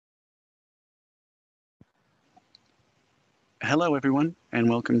Hello everyone, and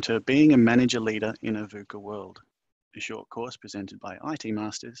welcome to Being a Manager Leader in a VUCA World, a short course presented by IT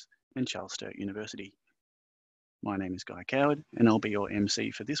Masters and Charles Sturt University. My name is Guy Coward, and I'll be your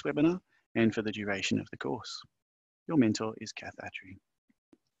MC for this webinar and for the duration of the course. Your mentor is Kath Attree.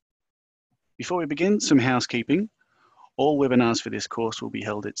 Before we begin, some housekeeping. All webinars for this course will be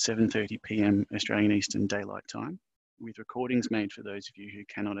held at 7:30 p.m. Australian Eastern Daylight Time, with recordings made for those of you who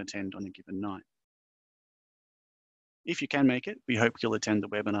cannot attend on a given night. If you can make it, we hope you'll attend the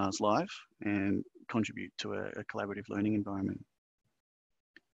webinars live and contribute to a collaborative learning environment.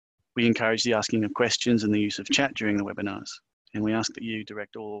 We encourage the asking of questions and the use of chat during the webinars, and we ask that you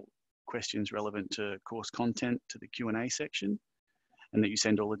direct all questions relevant to course content to the Q&A section, and that you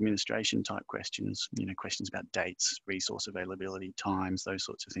send all administration type questions, questions about dates, resource availability, times, those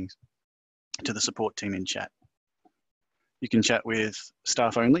sorts of things, to the support team in chat. You can chat with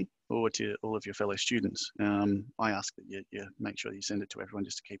staff only or to all of your fellow students. I ask that you make sure you send it to everyone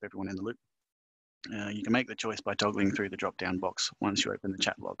just to keep everyone in the loop. You can make the choice by toggling through the drop-down box once you open the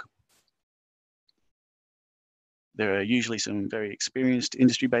chat log. There are usually some very experienced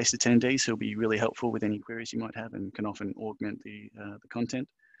industry-based attendees who'll be really helpful with any queries you might have and can often augment the content.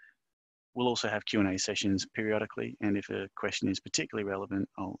 We'll also have Q&A sessions periodically, and if a question is particularly relevant,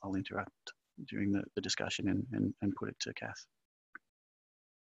 I'll interrupt during the discussion and put it to Kath.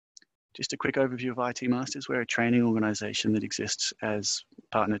 Just a quick overview of IT Masters. We're a training organisation that exists as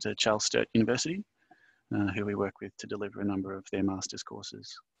partner to Charles Sturt University, who we work with to deliver a number of their master's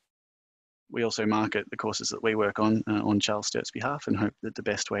courses. We also market the courses that we work on Charles Sturt's behalf, and hope that the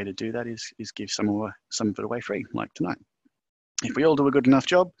best way to do that is give some of it away free, like tonight. If we all do a good enough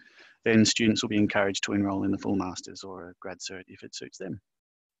job, then students will be encouraged to enrol in the full master's or a grad cert if it suits them.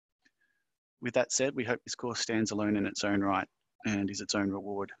 With that said, we hope this course stands alone in its own right and is its own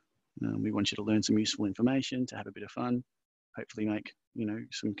reward. We want you to learn some useful information, to have a bit of fun, hopefully make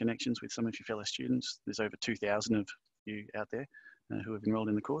some connections with some of your fellow students. There's over 2,000 of you out there who have enrolled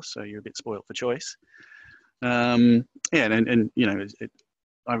in the course, so you're a bit spoilt for choice. I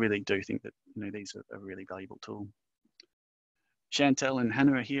really do think that these are a really valuable tool. Chantel and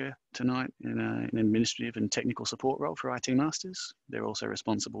Hannah are here tonight in an administrative and technical support role for IT Masters. They're also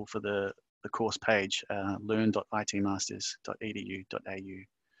responsible for the course page, learn.itmasters.edu.au,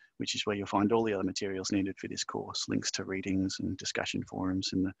 which is where you'll find all the other materials needed for this course, links to readings and discussion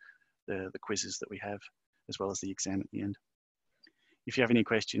forums and the quizzes that we have, as well as the exam at the end. If you have any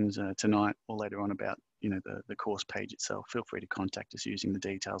questions tonight or later on about the course page itself, feel free to contact us using the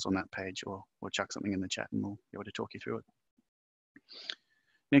details on that page or chuck something in the chat and we'll be able to talk you through it.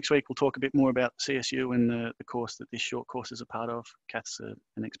 Next week, we'll talk a bit more about CSU and the course that this short course is a part of. Kath's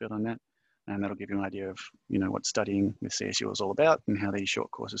an expert on that, and that'll give you an idea of what studying with CSU is all about and how these short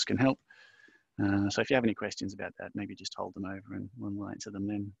courses can help. So if you have any questions about that, maybe just hold them over and we'll answer them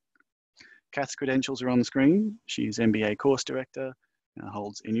then. Kath's credentials are on the screen. She's MBA course director,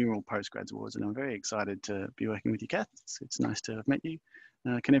 holds innumerable postgrads awards, and I'm very excited to be working with you, Kath. It's nice to have met you.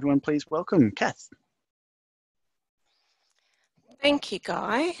 Can everyone please welcome Kath? Thank you,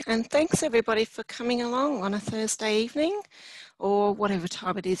 Guy, and thanks everybody for coming along on a Thursday evening or whatever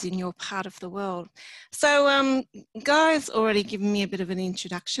time it is in your part of the world. So Guy's already given me a bit of an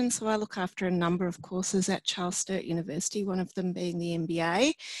introduction. So I look after a number of courses at Charles Sturt University, one of them being the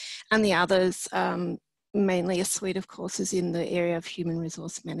MBA and the others mainly a suite of courses in the area of human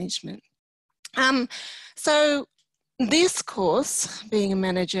resource management. So this course, Being a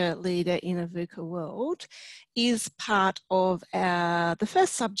Manager Leader in a VUCA World, is part of the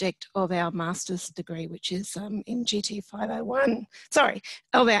first subject of our master's degree, which is MGT 501,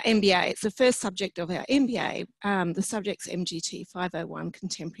 of our MBA. It's the first subject of our MBA. The subject's MGT 501,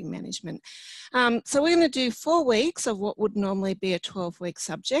 Contemporary Management. So we're going to do 4 weeks of what would normally be a 12-week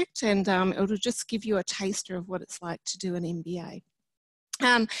subject, and it'll just give you a taster of what it's like to do an MBA.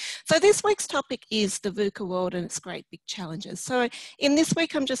 So this week's topic is the VUCA world and its great big challenges. So in this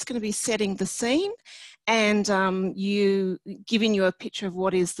week, I'm just going to be setting the scene and giving you a picture of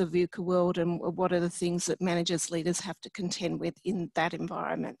what is the VUCA world and what are the things that managers, leaders have to contend with in that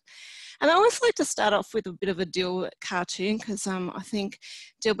environment. And I always like to start off with a bit of a Dilbert cartoon because I think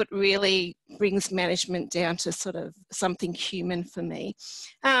Dilbert really brings management down to sort of something human for me.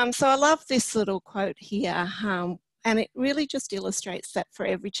 So I love this little quote here. And it really just illustrates that for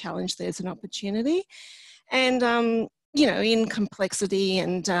every challenge, there's an opportunity. And you know, in complexity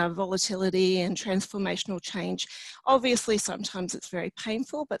and volatility and transformational change. Obviously, sometimes it's very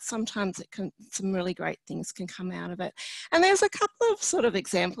painful, but sometimes some really great things can come out of it. And there's a couple of sort of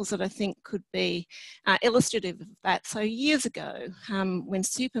examples that I think could be illustrative of that. So years ago, when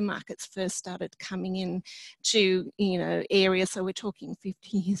supermarkets first started coming in to, you know, areas, so we're talking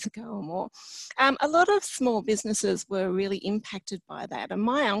 50 years ago or more, a lot of small businesses were really impacted by that. And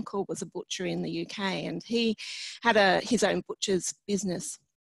my uncle was a butcher in the UK, and he had his own butcher's business,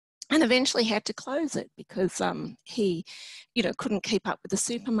 and eventually had to close it because he, you know, couldn't keep up with the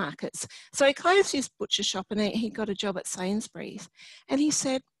supermarkets. So he closed his butcher shop and he got a job at Sainsbury's. And he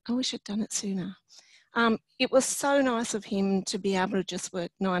said, I wish I'd done it sooner. It was so nice of him to be able to just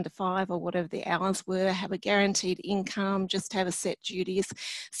work 9 to 5 or whatever the hours were, have a guaranteed income, just have a set duties.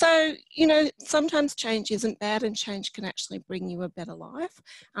 So, you know, sometimes change isn't bad, and change can actually bring you a better life,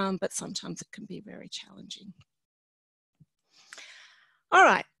 but sometimes it can be very challenging. All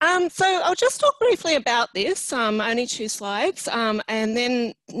right, so I'll just talk briefly about this, only 2 slides, and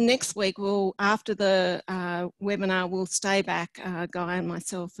then next week, after the webinar, we'll stay back, Guy and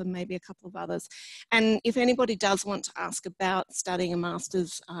myself and maybe a couple of others. And if anybody does want to ask about studying a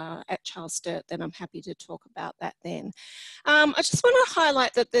master's at Charles Sturt, then I'm happy to talk about that then. I just want to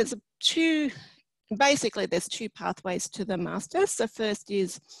highlight that there's basically there's 2 pathways to the master's. The first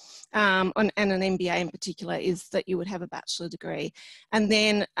is, and an MBA in particular, is that you would have a bachelor degree and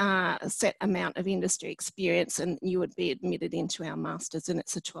then a set amount of industry experience, and you would be admitted into our master's, and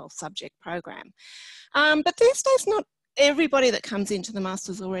it's a 12-subject program. But these days, not everybody that comes into the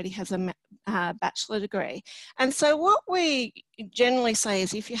master's already has a bachelor degree. And so what we generally say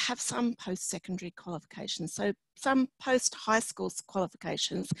is if you have some post-secondary qualifications, so some post-high school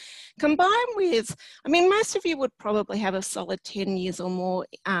qualifications, combined with, I mean, most of you would probably have a solid 10 years or more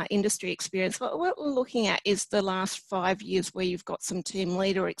industry experience. But what we're looking at is the last 5 years where you've got some team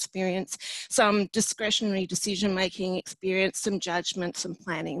leader experience, some discretionary decision-making experience, some judgment, some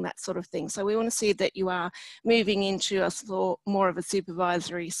planning, that sort of thing. So we want to see that you are moving into more of a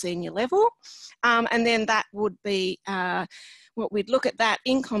supervisory senior level. And then that would be what we'd look at that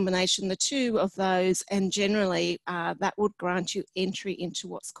in combination, the 2 of those, and generally that would grant you entry into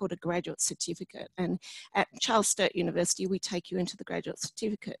what's called a graduate certificate. And at Charles Sturt University, we take you into the graduate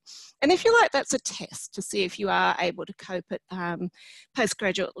certificate. And if you like, that's a test to see if you are able to cope at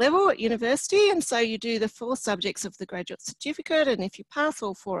postgraduate level at university. And so you do the 4 subjects of the graduate certificate, and if you pass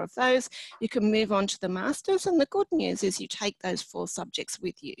all 4 of those, you can move on to the master's. And the good news is you take those 4 subjects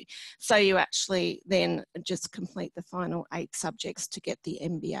with you. So you actually then just complete the final 8 subjects to get the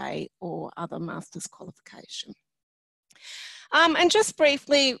MBA or other master's qualification. And just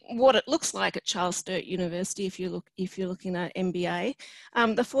briefly, what it looks like at Charles Sturt University, if you're looking at MBA,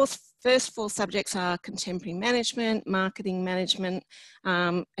 the first 4 subjects are contemporary management, marketing management,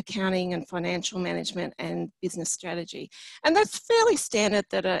 accounting and financial management, and business strategy. And that's fairly standard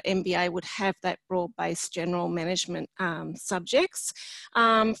that an MBA would have that broad-based general management subjects.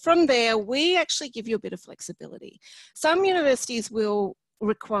 From there, we actually give you a bit of flexibility. Some universities will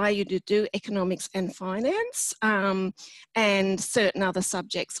require you to do economics and finance and certain other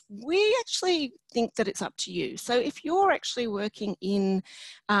subjects. We actually think that it's up to you. So if you're actually working in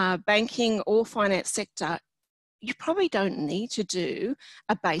banking or finance sector, you probably don't need to do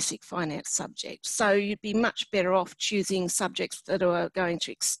a basic finance subject. So you'd be much better off choosing subjects that are going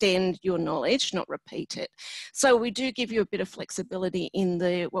to extend your knowledge, not repeat it. So we do give you a bit of flexibility in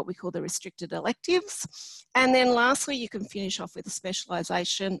what we call the restricted electives. And then lastly, you can finish off with a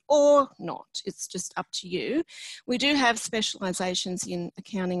specialisation or not. It's just up to you. We do have specialisations in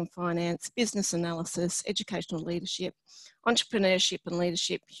accounting and finance, business analysis, educational leadership, entrepreneurship and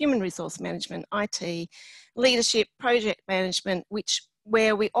leadership, human resource management, IT, leadership, project management,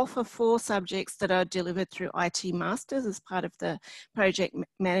 where we offer 4 subjects that are delivered through IT Masters as part of the project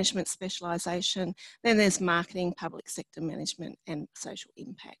management specialisation. Then there's marketing, public sector management, and social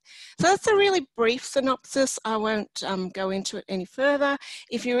impact. So that's a really brief synopsis. I won't go into it any further.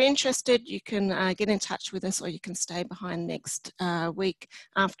 If you're interested, you can get in touch with us, or you can stay behind next week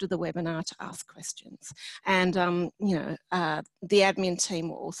after the webinar to ask questions. And the admin team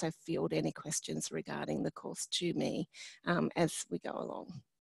will also field any questions regarding the course to me as we go along.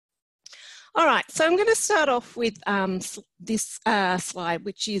 All right, so I'm going to start off with this slide,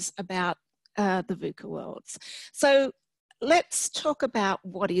 which is about the VUCA worlds. So let's talk about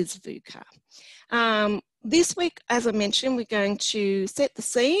what is VUCA. This week, as I mentioned, we're going to set the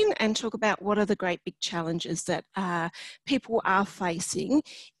scene and talk about what are the great big challenges that people are facing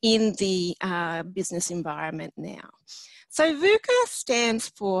in the business environment now. So VUCA stands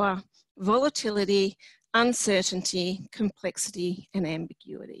for volatility, uncertainty, complexity, and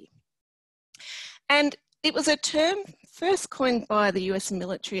ambiguity. And it was a term first coined by the US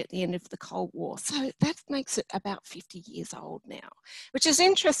military at the end of the Cold War. So that makes it about 50 years old now, which is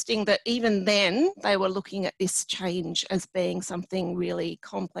interesting that even then they were looking at this change as being something really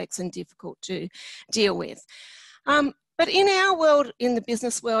complex and difficult to deal with. But in our world, in the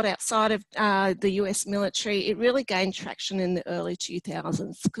business world outside of the US military, it really gained traction in the early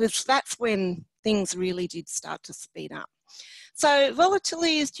 2000s, because that's when things really did start to speed up. So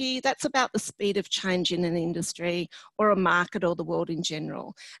volatility is, that's about the speed of change in an industry or a market or the world in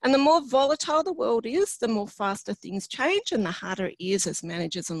general. And the more volatile the world is, the more faster things change and the harder it is as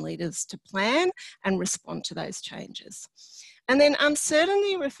managers and leaders to plan and respond to those changes. And then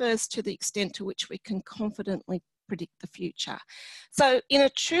uncertainty refers to the extent to which we can confidently predict the future. So in a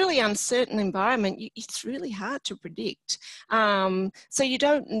truly uncertain environment, it's really hard to predict. So you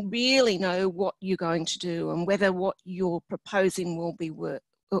don't really know what you're going to do and whether what you're proposing will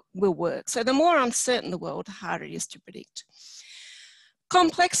work. So the more uncertain the world, the harder it is to predict.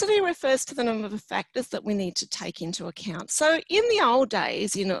 Complexity refers to the number of factors that we need to take into account. So in the old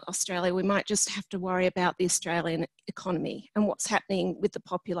days in Australia, we might just have to worry about the Australian economy and what's happening with the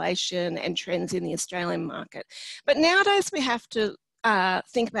population and trends in the Australian market. But nowadays we have to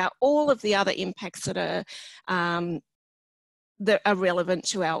think about all of the other impacts that are relevant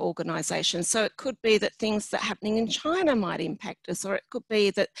to our organisation. So it could be that things that are happening in China might impact us, or it could be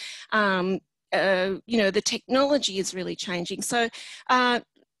that the technology is really changing. So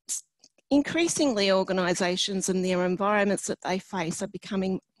increasingly organisations and their environments that they face are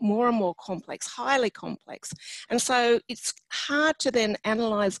becoming more and more complex, highly complex. And so it's hard to then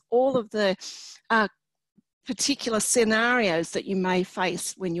analyse all of the particular scenarios that you may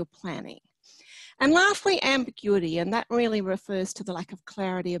face when you're planning. And lastly, ambiguity, and that really refers to the lack of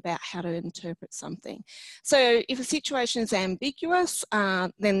clarity about how to interpret something. So if a situation is ambiguous,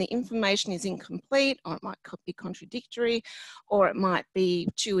 then the information is incomplete, or it might be contradictory, or it might be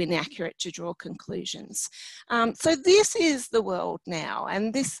too inaccurate to draw conclusions. So this is the world now,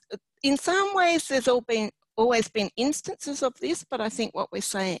 and this, in some ways, there's always been instances of this, but I think what we're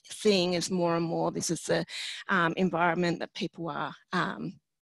seeing is more and more this is the environment that people are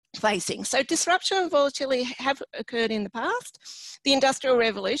facing. So disruption and volatility have occurred in the past. The Industrial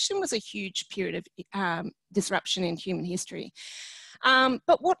Revolution was a huge period of disruption in human history.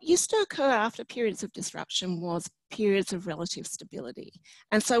 But what used to occur after periods of disruption was periods of relative stability.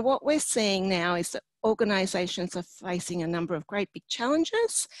 And so what we're seeing now is that organisations are facing a number of great big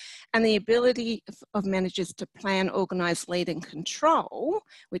challenges, and the ability of managers to plan, organise, lead and control,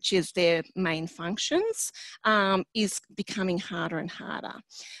 which is their main functions, is becoming harder and harder.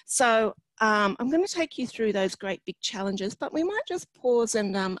 So I'm going to take you through those great big challenges, but we might just pause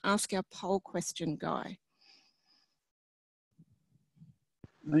and ask our poll question, Guy.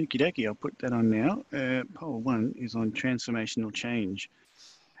 Okie dokie, I'll put that on now. Poll 1 is on transformational change.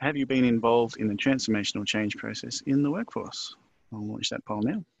 Have you been involved in the transformational change process in the workforce? I'll launch that poll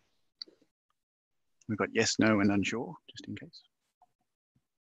now. We've got yes, no, and unsure, just in case.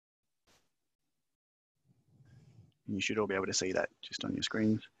 And you should all be able to see that just on your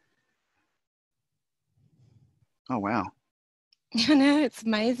screens. Oh, wow. I know, it's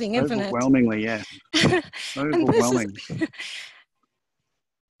amazing, isn't it? Overwhelmingly, yeah. Overwhelming.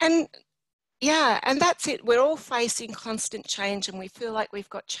 And yeah, and that's it. We're all facing constant change, and we feel like we've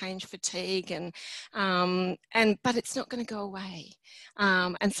got change fatigue, but it's not going to go away.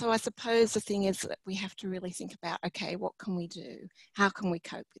 And so I suppose the thing is that we have to really think about, okay, what can we do? How can we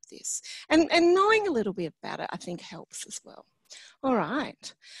cope with this? And knowing a little bit about it, I think, helps as well. All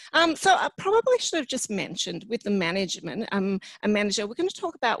right. So I probably should have just mentioned with the management, a manager, we're going to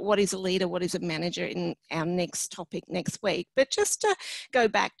talk about what is a leader, what is a manager in our next topic next week. But just to go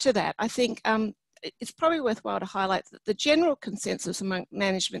back to that, I think it's probably worthwhile to highlight that the general consensus among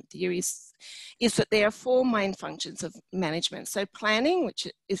management theories is that there are 4 main functions of management. So planning, which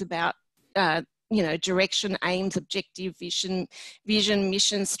is about direction, aims, objective, vision,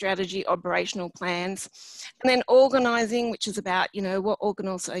 mission, strategy, operational plans. And then organising, which is about, what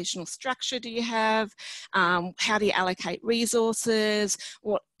organisational structure do you have? How do you allocate resources?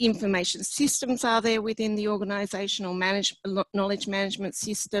 What information systems are there within the organisation, or knowledge management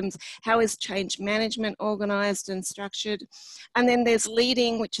systems? How is change management organised and structured? And then there's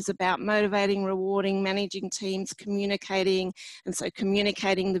leading, which is about motivating, rewarding, managing teams, communicating, and so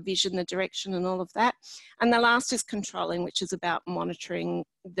communicating the vision, the direction and all of that. And the last is controlling, which is about monitoring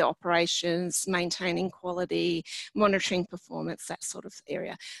the operations, maintaining quality, monitoring performance, that sort of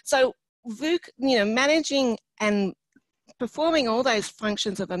area. So VUCA, managing and performing all those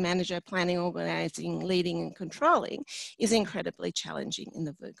functions of a manager, planning, organising, leading and controlling is incredibly challenging in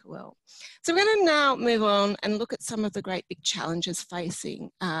the VUCA world. So we're going to now move on and look at some of the great big challenges facing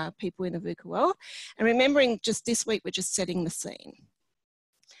people in the VUCA world. And remembering just this week, we're just setting the scene.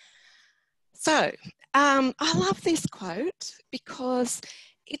 So I love this quote because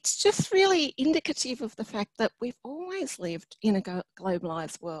it's just really indicative of the fact that we've always lived in a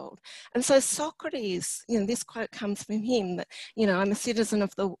globalized world. And so Socrates, this quote comes from him that, I'm a citizen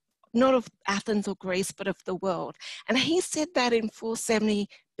of not of Athens or Greece, but of the world. And he said that in 470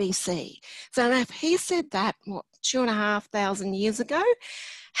 BC. So if he said that, 2,500 years ago,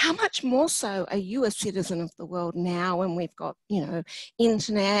 how much more so are you a citizen of the world now when we've got,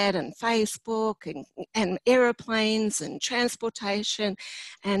 internet and Facebook and aeroplanes and transportation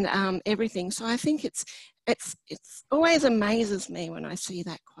and everything. So I think it's always amazes me when I see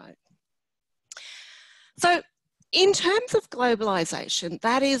that quote. So in terms of globalization,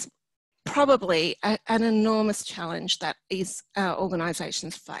 that is probably an enormous challenge that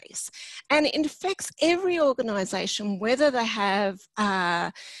organisations face. And it affects every organisation, whether they have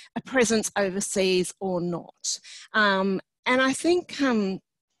a presence overseas or not. And I think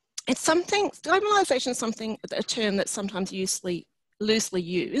it's globalisation is a term that's sometimes loosely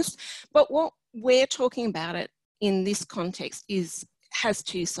used, but what we're talking about it in this context has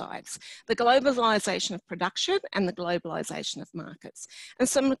two sides: the globalisation of production and the globalisation of markets. And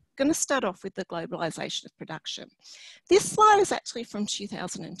so I'm going to start off with the globalisation of production. This slide is actually from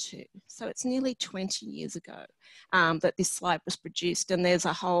 2002, so it's nearly 20 years ago that this slide was produced, and there's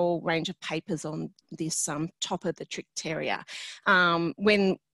a whole range of papers on this top of the trick terrier.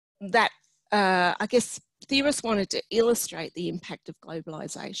 When that, I guess, theorists wanted to illustrate the impact of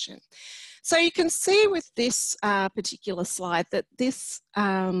globalisation. So you can see with this particular slide that this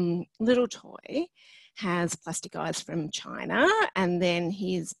little toy has plastic eyes from China, and then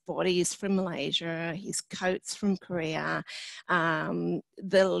his body is from Malaysia, his coat's from Korea,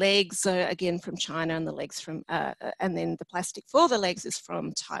 the legs are again from China, and the legs from, and then the plastic for the legs is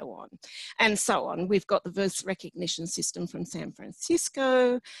from Taiwan, and so on. We've got the voice recognition system from San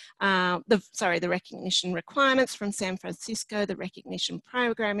Francisco, the recognition requirements from San Francisco, the recognition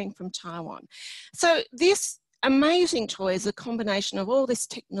programming from Taiwan. So this amazing toy is a combination of all this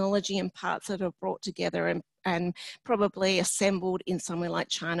technology and parts that are brought together and probably assembled in somewhere like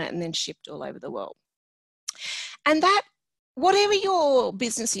China and then shipped all over the world. And that, whatever your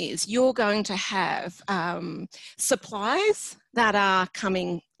business is, you're going to have supplies that are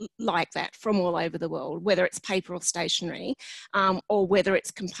coming like that from all over the world, whether it's paper or stationery, or whether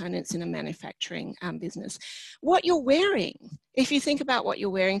it's components in a manufacturing business. What you're wearing, if you think about what you're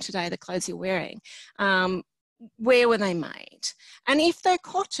wearing today, the clothes you're wearing, where were they made? And if they're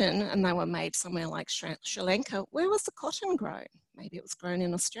cotton and they were made somewhere like Sri Lanka, where was the cotton grown? Maybe it was grown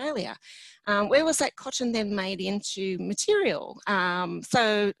in Australia. Where was that cotton then made into material?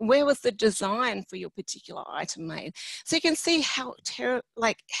 So where was the design for your particular item made? So you can see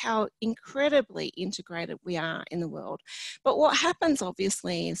how incredibly integrated we are in the world. But what happens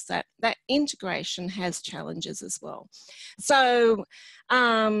obviously is that integration has challenges as well. So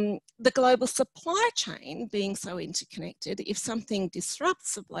the global supply chain being so interconnected, if something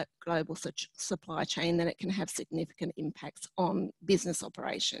disrupts the global supply chain, then it can have significant impacts on business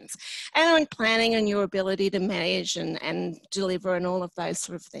operations and on planning and your ability to manage and deliver and all of those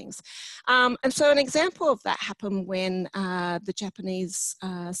sort of things. And so an example of that happened when the Japanese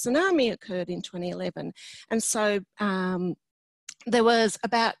tsunami occurred in 2011. And so there was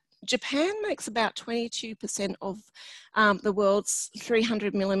Japan makes about 22% of the world's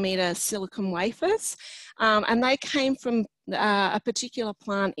 300mm silicon wafers, and they came from a particular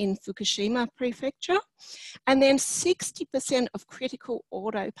plant in Fukushima Prefecture, and then 60% of critical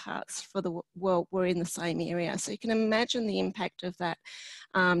auto parts for the world were in the same area. So you can imagine the impact of that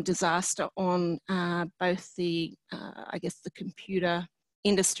disaster on both the, I guess, the computer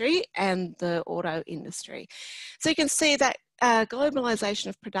industry and the auto industry. So you can see that globalisation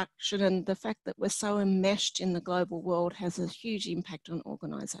of production and the fact that we're so enmeshed in the global world has a huge impact on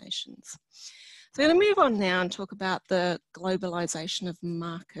organisations. So I'm going to move on now and talk about the globalisation of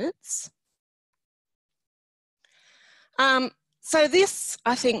markets. So this,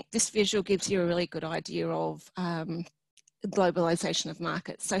 I think this visual gives you a really good idea of globalisation of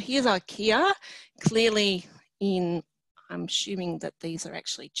markets. So here's IKEA, clearly in, I'm assuming that these are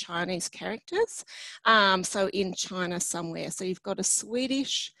actually Chinese characters. So in China somewhere. So you've got a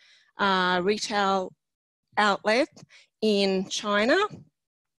Swedish retail outlet in China,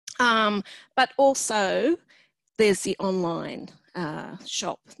 but also there's the online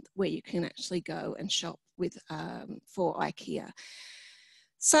shop where you can actually go and shop for IKEA.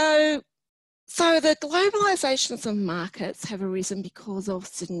 So the globalizations of markets have arisen because of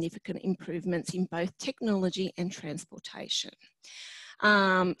significant improvements in both technology and transportation.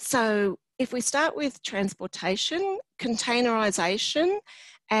 So if we start with transportation, containerization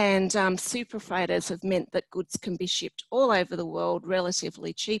and super freighters have meant that goods can be shipped all over the world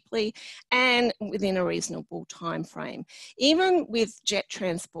relatively cheaply and within a reasonable time frame. Even with jet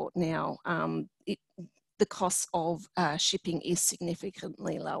transport now, the cost of shipping is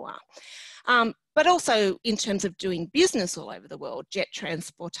significantly lower. But also in terms of doing business all over the world, jet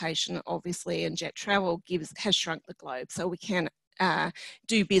transportation obviously and jet travel has shrunk the globe, so we can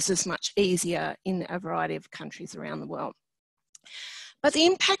do business much easier in a variety of countries around the world. But the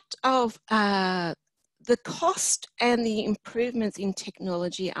impact of the cost and the improvements in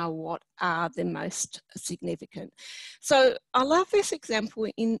technology are what are the most significant. So I love this example.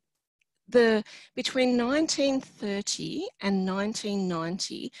 In between 1930 and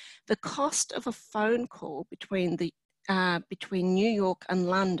 1990, the cost of a phone call between New York and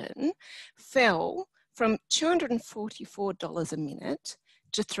London fell from $244 a minute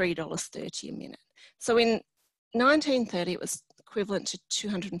to $3.30 a minute. So in 1930, it was equivalent to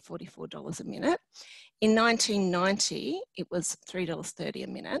 $244 a minute. In 1990, it was $3.30 a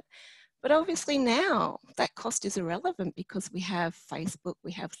minute. But obviously now that cost is irrelevant because we have Facebook,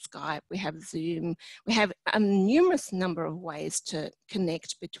 we have Skype, we have Zoom, we have a numerous number of ways to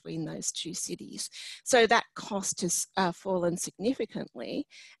connect between those two cities. So that cost has fallen significantly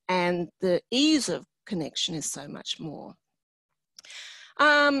and the ease of connection is so much more.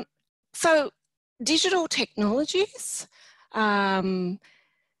 So digital technologies, that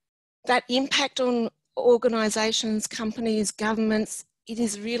impact on organisations, companies, governments, it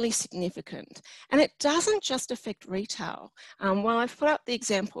is really significant. And it doesn't just affect retail. While I've put up the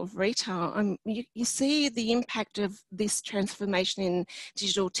example of retail, you see the impact of this transformation in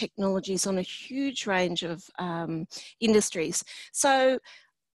digital technologies on a huge range of industries. So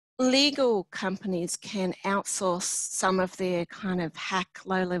legal companies can outsource some of their kind of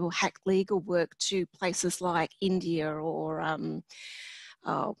low-level hack legal work to places like India or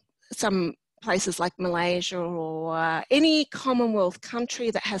some places like Malaysia or any Commonwealth country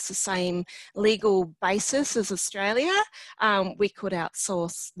that has the same legal basis as Australia. We could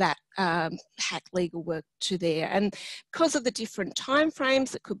outsource that hack legal work to there. And because of the different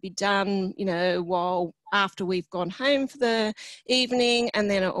timeframes, it could be done, you know, after we've gone home for the evening,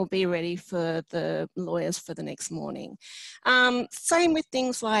 and then it will be ready for the lawyers for the next morning. Same with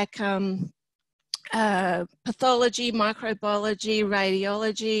things like pathology, microbiology,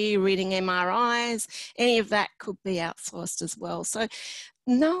 radiology, reading MRIs, any of that could be outsourced as well. So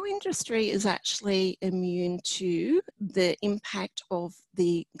no industry is actually immune to the impact of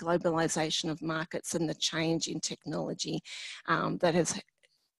the globalization of markets and the change in technology that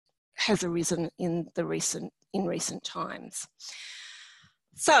has arisen in recent times.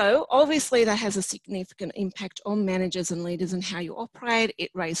 So obviously that has a significant impact on managers and leaders and how you operate. It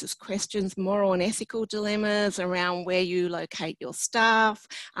raises questions, moral and ethical dilemmas around where you locate your staff,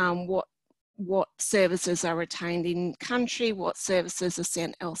 what services are retained in country, what services are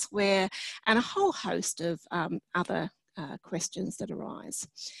sent elsewhere, and a whole host of other questions that arise.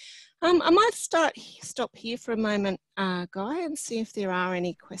 I might stop here for a moment, Guy, and see if there are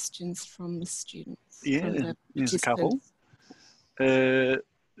any questions from the students. Yeah, there's a couple. DS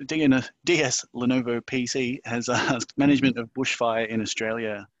Lenovo PC has asked, management of bushfire in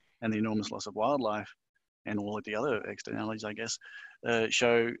Australia and the enormous loss of wildlife and all of the other externalities, I guess,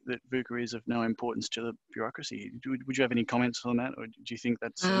 show that VUCA is of no importance to the bureaucracy. Would you have any comments on that, or do you think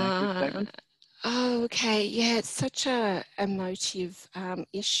that's an accurate statement? Oh, okay, yeah, it's such a emotive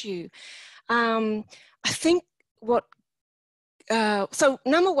issue. I think so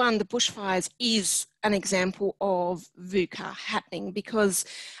number one, the bushfires is an example of VUCA happening because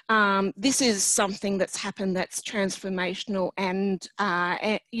this is something that's happened that's transformational and,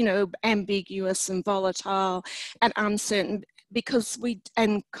 you know, ambiguous and volatile and uncertain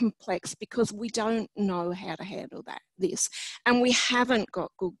and complex because we don't know how to handle this. And we haven't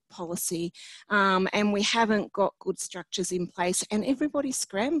got good policy and we haven't got good structures in place and everybody's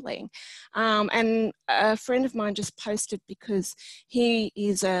scrambling. And a friend of mine just posted because he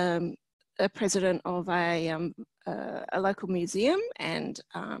is a president of a local museum and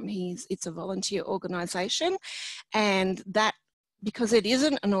it's a volunteer organisation, and that because it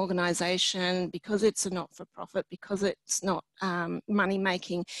isn't an organisation, because it's a not-for-profit, because it's not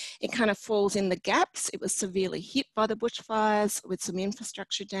money-making, it kind of falls in the gaps. It was severely hit by the bushfires with some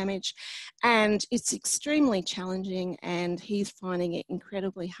infrastructure damage, and it's extremely challenging, and he's finding it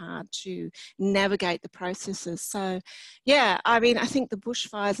incredibly hard to navigate the processes. So yeah, I mean, I think the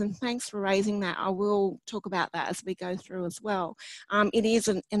bushfires, and thanks for raising that, I will talk about that as we go through as well. It is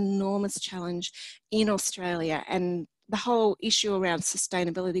an enormous challenge in Australia, and the whole issue around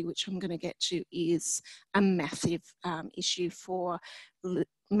sustainability, which I'm going to get to, is a massive issue for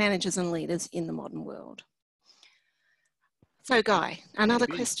managers and leaders in the modern world. So Guy, another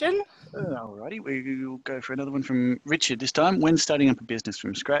question? Alrighty, we'll go for another one from Richard this time. When starting up a business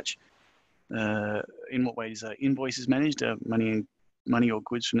from scratch, in what ways are invoices managed? Money or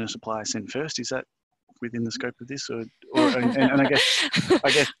goods from the supplier sent first? Is that within the scope of this? And I guess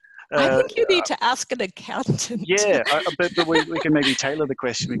I think you need to ask an accountant. Yeah, but we can maybe tailor the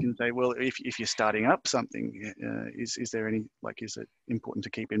question. We can say, well, if you're starting up something, is there any, like, is it important to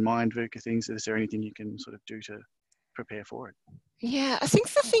keep in mind VUCA things? Is there anything you can sort of do to prepare for it? Yeah, I think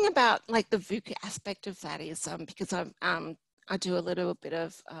the thing about like the VUCA aspect of that is because I do a little bit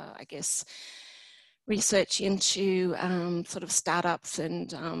of, I guess, research into sort of startups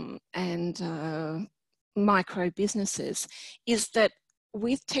and micro businesses, is that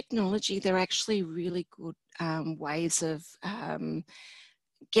with technology, there are actually really good ways of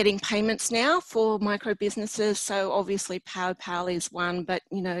getting payments now for micro businesses. So obviously PayPal is one, but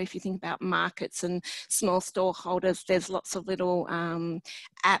you know, if you think about markets and small store holders, there's lots of little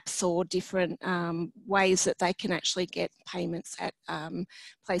apps or different ways that they can actually get payments at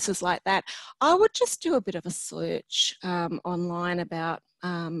places like that. I would just do a bit of a search online about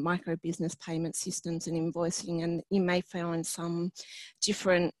micro business payment systems and invoicing, and you may find some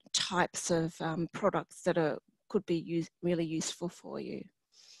different types of products that could be really useful for you.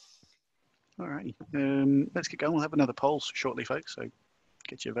 Alrighty, let's get going. We'll have another poll shortly, folks. So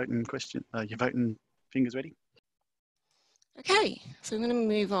get your voting fingers ready. Okay, so I'm going to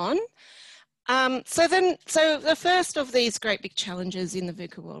move on. So the first of these great big challenges in the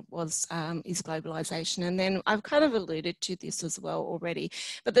VUCA world is globalisation, and then I've kind of alluded to this as well already.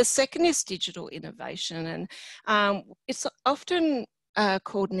 But the second is digital innovation, and it's often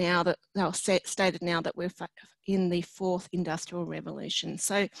called now that, stated now that we're in the fourth industrial revolution.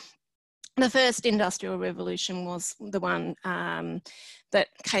 So the first industrial revolution was the one that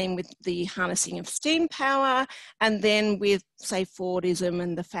came with the harnessing of steam power, and then with, say, Fordism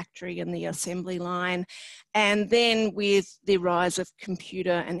and the factory and the assembly line, and then with the rise of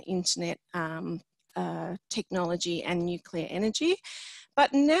computer and internet technology and nuclear energy.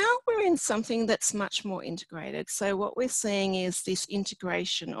 But now we're in something that's much more integrated. So what we're seeing is this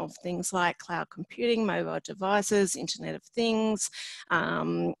integration of things like cloud computing, mobile devices, Internet of Things,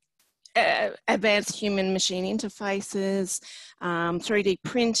 advanced human-machine interfaces, 3D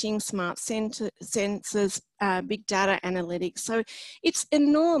printing, smart sensors, big data analytics. So it's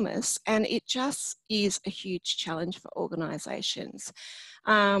enormous, and it just is a huge challenge for organisations.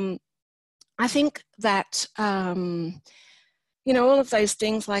 I think that you know, all of those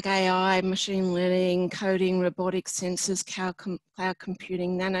things like AI, machine learning, coding, robotics, sensors, cloud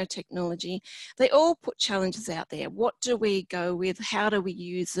computing, nanotechnology, they all put challenges out there. What do we go with? How do we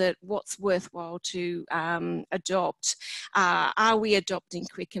use it? What's worthwhile to adopt? Are we adopting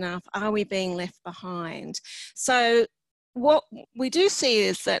quick enough? Are we being left behind? So what we do see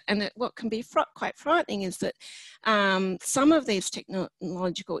is that, and what can be quite frightening, is that some of these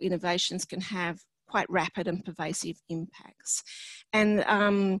technological innovations can have quite rapid and pervasive impacts.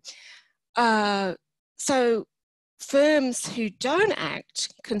 And so firms who don't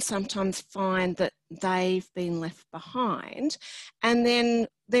act can sometimes find that they've been left behind. And then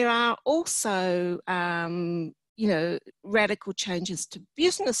there are also, you know, radical changes to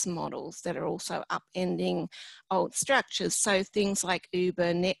business models that are also upending old structures. So things like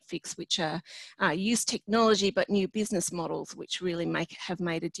Uber, Netflix, which are use technology but new business models, which really have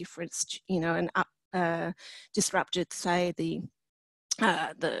made a difference, you know, and disrupted, say, the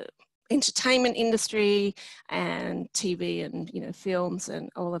entertainment industry and TV and, you know, films and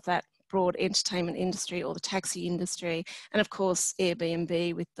all of that broad entertainment industry, or the taxi industry, and of course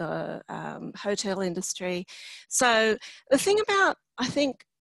Airbnb with the hotel industry. So the thing about, I think,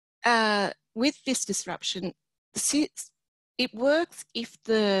 with this disruption, it works if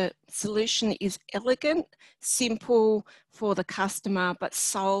the solution is elegant, simple for the customer, but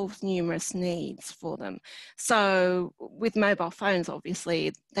solves numerous needs for them. So with mobile phones,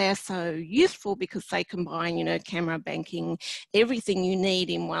 obviously, they're so useful because they combine, you know, camera, banking, everything you need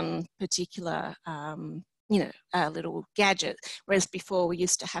in one particular little gadget, whereas before we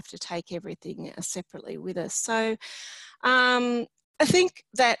used to have to take everything separately with us. So I think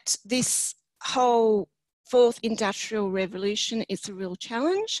that this whole fourth industrial revolution is a real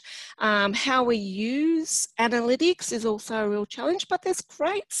challenge. How we use analytics is also a real challenge, but there's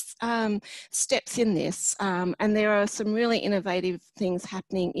great steps in this, and there are some really innovative things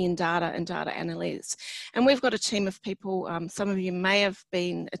happening in data and data analytics. And we've got a team of people, some of you may have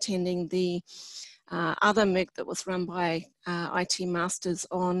been attending the other MOOC that was run by IT Masters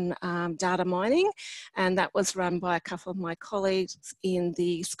on data mining, and that was run by a couple of my colleagues in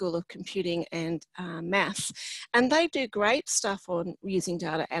the School of Computing and Maths. And they do great stuff on using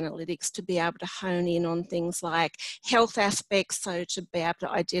data analytics to be able to hone in on things like health aspects, so to be able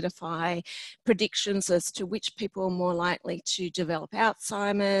to identify predictions as to which people are more likely to develop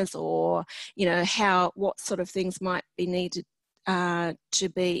Alzheimer's, or what sort of things might be needed to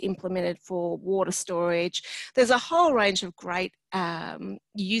be implemented for water storage. There's a whole range of great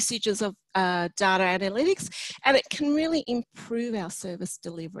usages of data analytics, and it can really improve our service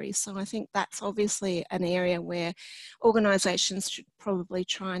delivery. So I think that's obviously an area where organisations should probably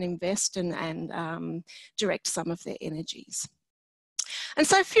try and invest and direct some of their energies. And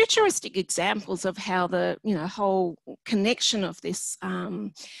so futuristic examples of how the whole connection of this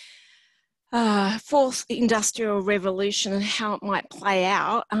fourth industrial revolution and how it might play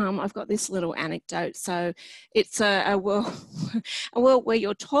out. I've got this little anecdote. So it's a world where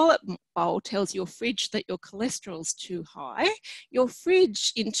your toilet bowl tells your fridge that your cholesterol's too high. Your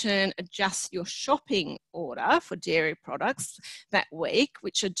fridge in turn adjusts your shopping order for dairy products that week,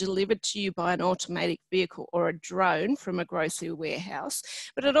 which are delivered to you by an automatic vehicle or a drone from a grocery warehouse.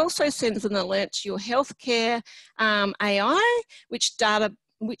 But it also sends an alert to your healthcare AI,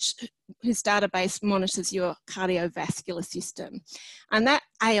 whose database monitors your cardiovascular system. And that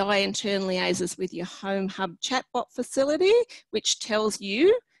AI in turn liaises with your Home Hub chatbot facility, which tells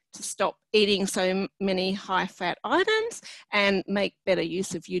you to stop eating so many high-fat items and make better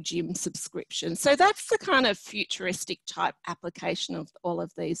use of your gym subscription. So that's the kind of futuristic type application of all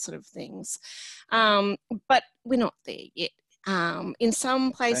of these sort of things. But we're not there yet. In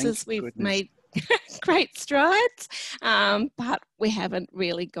some places we've made great strides, but we haven't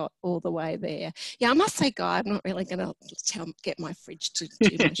really got all the way there. Yeah, I must say, Guy, I'm not really going to get my fridge to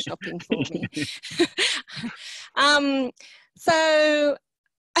do my shopping for me. So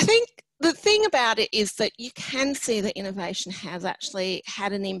I think the thing about it is that you can see that innovation has actually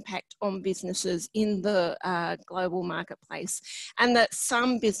had an impact on businesses in the global marketplace, and that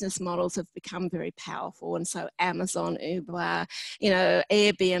some business models have become very powerful. And so Amazon, Uber,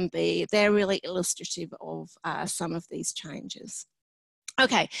 Airbnb, they're really illustrative of some of these changes.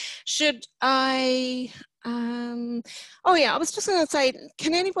 Okay, should I, I was just going to say,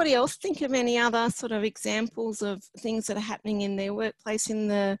 can anybody else think of any other sort of examples of things that are happening in their workplace in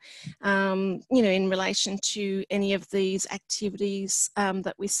the, in relation to any of these activities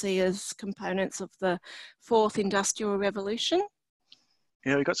that we see as components of the fourth industrial revolution?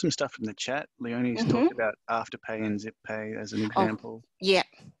 Yeah, we got some stuff from the chat. Leonie's talked about Afterpay and ZipPay as an example. Yeah.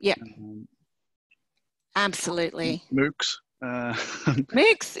 Absolutely. MOOCs.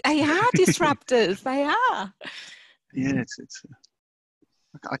 MOOCs, they are disruptors. They are. Yeah, it's.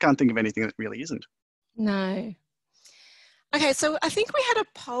 I can't think of anything that really isn't. No. Okay, so I think we had a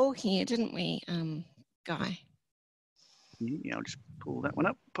poll here, didn't we, Guy? Yeah, I'll just pull that one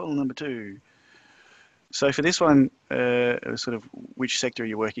up. Poll number 2. So for this one, it was sort of which sector are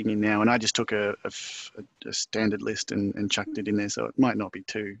you working in now? And I just took a standard list and chucked it in there, so it might not be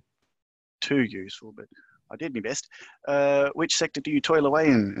too useful, but I did my best. Which sector do you toil away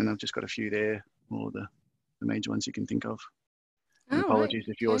in? And I've just got a few there, all the major ones you can think of. And apologies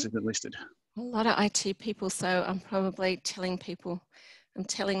if yours isn't listed. A lot of IT people, so I'm probably telling people, I'm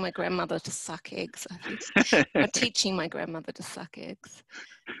telling my grandmother to suck eggs, I think. I'm teaching my grandmother to suck eggs.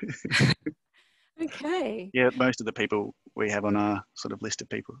 Okay. Yeah, most of the people we have on our sort of list of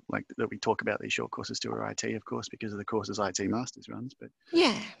people like that we talk about these short courses to are IT, of course, because of the courses IT Masters runs. But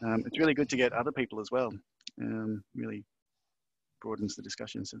yeah, it's really good to get other people as well. Really broadens the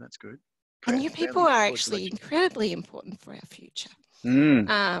discussion, so that's good. And you people are actually incredibly important for our future.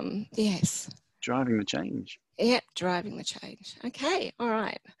 Yes. Driving the change. Yep, driving the change. Okay, all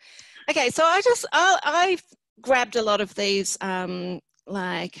right. Okay, so I grabbed a lot of these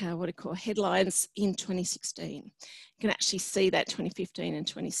headlines in 2016. You can actually see that 2015 and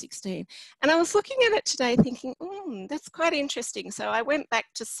 2016. And I was looking at it today thinking, that's quite interesting. So I went back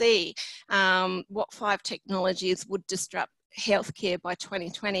to see what 5 technologies would disrupt healthcare by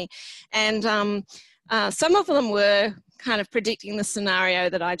 2020. And some of them were kind of predicting the scenario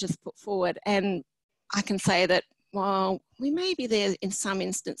that I just put forward. And I can say that while we may be there in some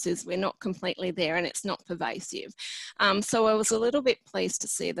instances, we're not completely there and it's not pervasive. So I was a little bit pleased to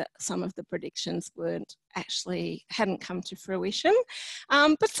see that some of the predictions hadn't come to fruition,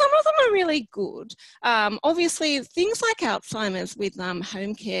 but some of them are really good. Obviously, things like Alzheimer's with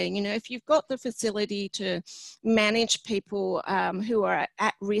home care, you know, if you've got the facility to manage people who are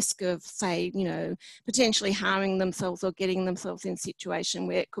at risk of, say, you know, potentially harming themselves or getting themselves in a situation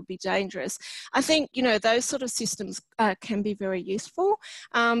where it could be dangerous, I think, you know, those sort of systems can be very useful,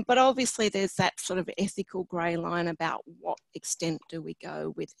 but obviously there's that sort of ethical grey line about what extent do we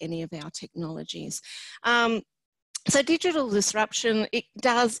go with any of our technologies. So digital disruption, it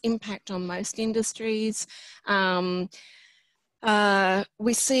does impact on most industries.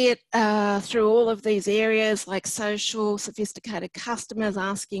 We see it through all of these areas like social, sophisticated customers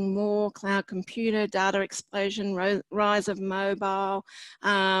asking more, cloud computer, data explosion, rise of mobile,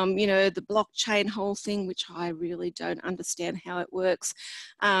 you know, the blockchain whole thing, which I really don't understand how it works.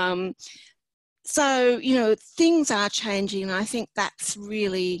 So, you know, things are changing, and I think that's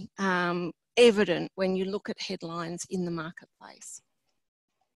really evident when you look at headlines in the marketplace.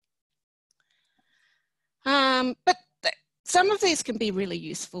 But some of these can be really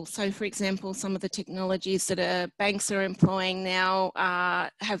useful. So, for example, some of the technologies that banks are employing now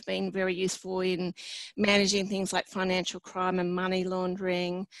have been very useful in managing things like financial crime and money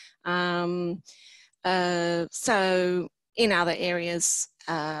laundering. So, in other areas,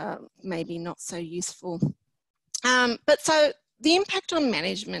 maybe not so useful. But so the impact on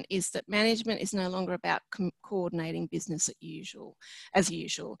management is that management is no longer about coordinating business as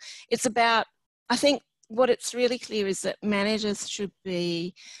usual. It's about, I think, what it's really clear is that managers should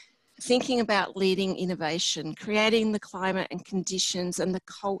be thinking about leading innovation, creating the climate and conditions and the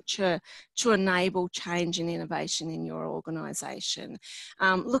culture to enable change and innovation in your organisation,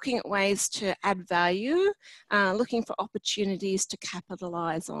 looking at ways to add value, looking for opportunities to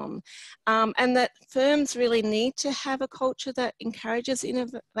capitalise on, and that firms really need to have a culture that encourages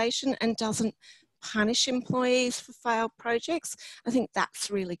innovation and doesn't punish employees for failed projects. I think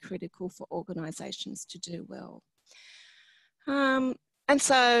that's really critical for organisations to do well. And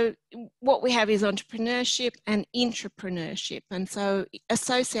so what we have is entrepreneurship and intrapreneurship. And so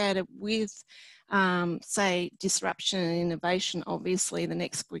associated with, say, disruption and innovation, obviously the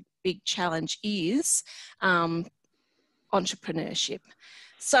next big challenge is entrepreneurship.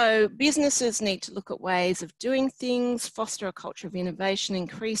 So businesses need to look at ways of doing things, foster a culture of innovation,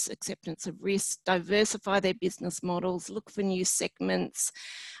 increase acceptance of risk, diversify their business models, look for new segments,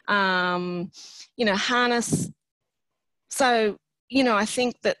 you know, harness. So, you know, I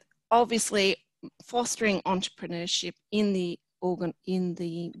think that obviously fostering entrepreneurship in the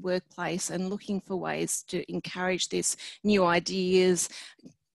workplace and looking for ways to encourage this, new ideas,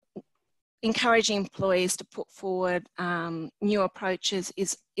 encouraging employees to put forward new approaches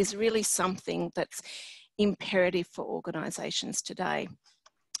is really something that's imperative for organisations today.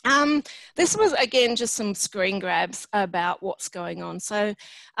 This was, again, just some screen grabs about what's going on. So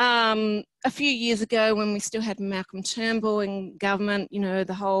a few years ago, when we still had Malcolm Turnbull in government, you know,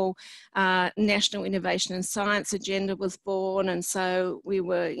 the whole National Innovation and Science Agenda was born, and so we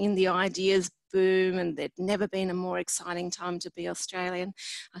were in the ideas boom, and there'd never been a more exciting time to be Australian.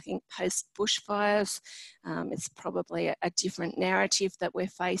 I think post bushfires, it's probably a different narrative that we're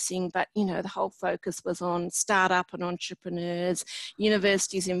facing, but you know, the whole focus was on startup and entrepreneurs,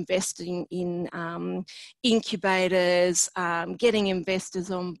 universities investing in incubators, getting investors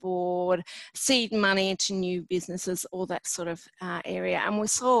on board, seed money into new businesses, all that sort of area. And we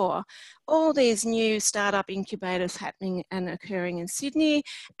saw all these new startup incubators happening and occurring in Sydney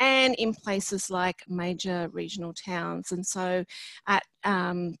and in places like major regional towns. And so at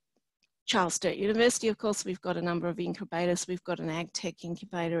Charles Sturt University, of course, we've got a number of incubators. We've got an ag tech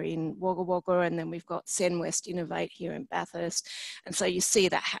incubator in Wagga Wagga, and then we've got Senwest Innovate here in Bathurst. And so you see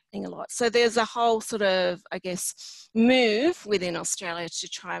that happening a lot. So there's a whole sort of, I guess, move within Australia to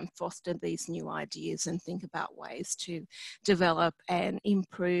try and foster these new ideas and think about ways to develop and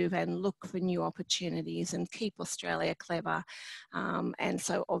improve and look for new opportunities and keep Australia clever. And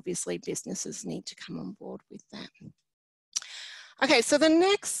so obviously businesses need to come on board with that. Okay, so the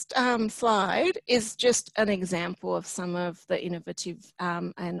next slide is just an example of some of the innovative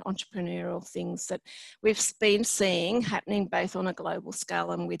and entrepreneurial things that we've been seeing happening both on a global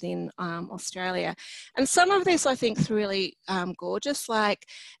scale and within Australia. And some of this I think is really gorgeous, like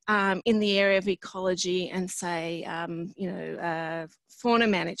in the area of ecology and say, you know, fauna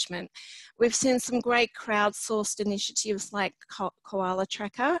management. We've seen some great crowdsourced initiatives like Koala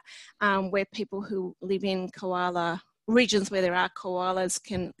Tracker, where people who live in koala regions where there are koalas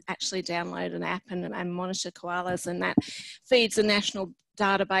can actually download an app and monitor koalas, and that feeds a national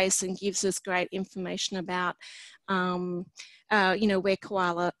database and gives us great information about you know, where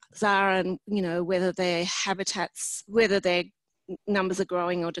koalas are and, you know, whether their habitats, whether their numbers are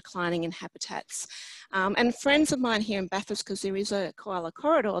growing or declining in habitats. And friends of mine here in Bathurst, because there is a koala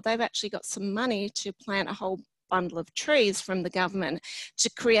corridor, they've actually got some money to plant a whole bundle of trees from the government to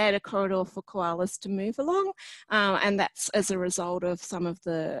create a corridor for koalas to move along. And that's as a result of some of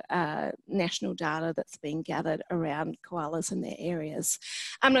the national data that's being gathered around koalas in their areas.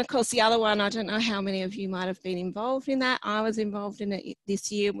 And of course, the other one, I don't know how many of you might have been involved in that. I was involved in it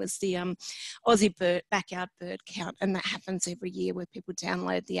this year, was the Aussie backyard bird count. And that happens every year where people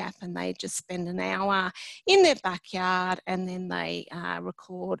download the app and they just spend an hour in their backyard and then they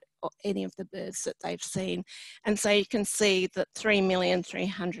record any of the birds that they've seen. And so you can see that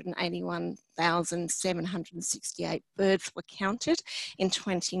 3,381,768 birds were counted in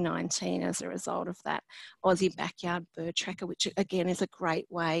 2019 as a result of that Aussie Backyard Bird Tracker, which again is a great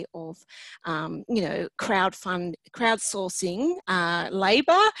way of, you know, crowdsourcing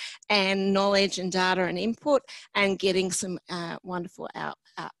labour and knowledge and data and input and getting some wonderful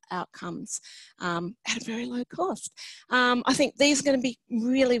outcomes at a very low cost. I think these are going to be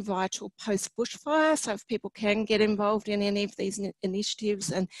really vital post-bushfire, so if people can get involved in any of these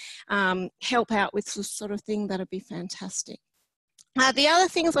initiatives and help out with this sort of thing, that'd be fantastic. The other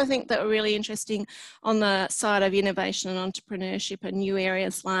things I think that are really interesting on the side of innovation and entrepreneurship are new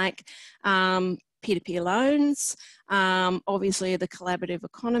areas like peer-to-peer loans, obviously the collaborative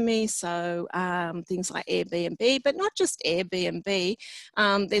economy, so things like Airbnb, but not just Airbnb.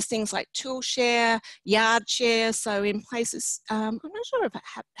 There's things like tool share, yard share, so in places, I'm not sure if it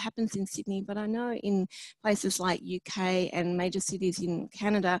happens in Sydney, but I know in places like UK and major cities in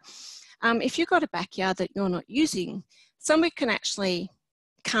Canada, if you've got a backyard that you're not using, somebody can actually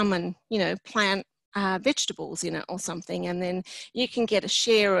come and, you know, plant vegetables in it or something, and then you can get a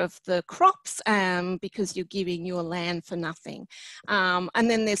share of the crops because you're giving your land for nothing. And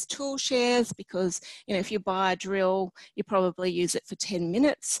then there's tool shares because, you know, if you buy a drill, you probably use it for 10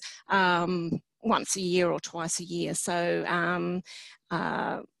 minutes once a year or twice a year. So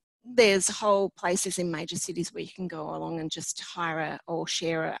there's whole places in major cities where you can go along and just hire or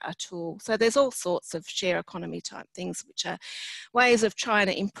share a tool. So there's all sorts of share economy type things, which are ways of trying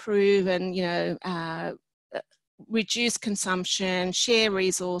to improve and, you know, reduce consumption, share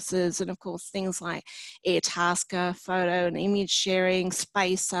resources, and of course things like Airtasker, photo and image sharing,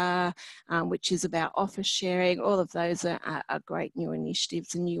 Spacer, which is about office sharing. All of those are great new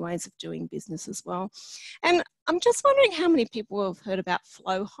initiatives and new ways of doing business as well. And I'm just wondering how many people have heard about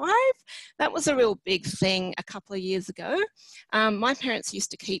Flowhive. That was a real big thing a couple of years ago. My parents used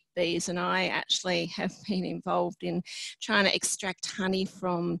to keep bees, and I actually have been involved in trying to extract honey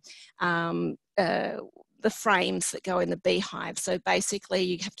from the frames that go in the beehive. So basically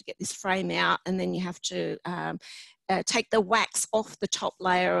you have to get this frame out and then you have to take the wax off the top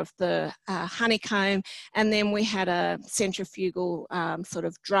layer of the honeycomb, and then we had a centrifugal sort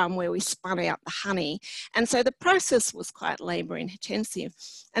of drum where we spun out the honey. And so the process was quite labour intensive.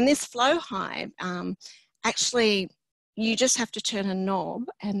 And this Flowhive, actually you just have to turn a knob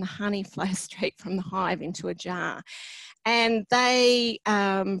and the honey flows straight from the hive into a jar. And they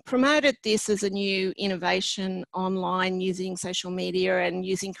promoted this as a new innovation online using social media and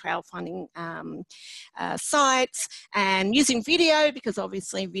using crowdfunding sites and using video, because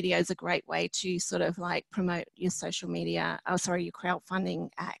obviously video is a great way to sort of like promote your social media, your crowdfunding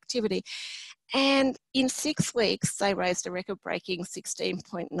activity. And in 6 weeks, they raised a record-breaking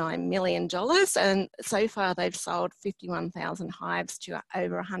 $16.9 million. And so far, they've sold 51,000 hives to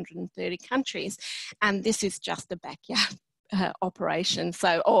over 130 countries. And this is just a backyard operation,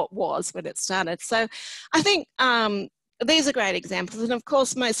 or it was when it started. So I think these are great examples. And of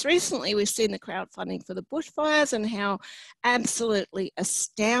course, most recently, we've seen the crowdfunding for the bushfires and how absolutely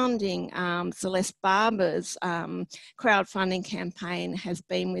astounding Celeste Barber's crowdfunding campaign has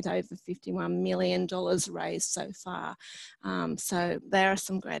been, with over $51 million raised so far. So there are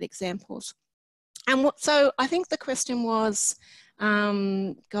some great examples. And so I think the question was,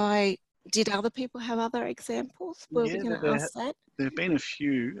 Guy, did other people have other examples? Were we going to ask that? There have been a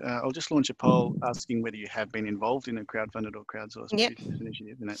few. I'll just launch a poll asking whether you have been involved in a crowdfunded or crowdsourced business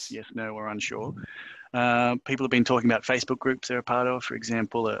initiative, and that's yes, no, or unsure. People have been talking about Facebook groups they're a part of. For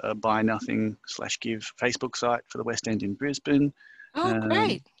example, a Buy Nothing /Give Facebook site for the West End in Brisbane. Oh,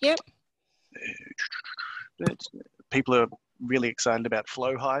 great. Yep. People are really excited about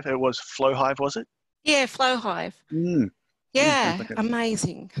Flowhive. It was Flowhive, was it? Yeah, Flowhive. Yeah,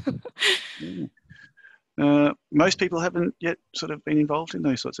 amazing. Most people haven't yet sort of been involved in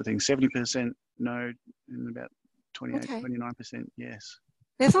those sorts of things. 70% no, and about 28, Okay. 29% yes.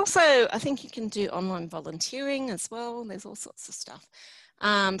 There's also, I think you can do online volunteering as well. There's all sorts of stuff.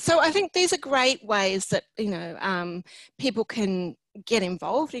 So I think these are great ways that, people can get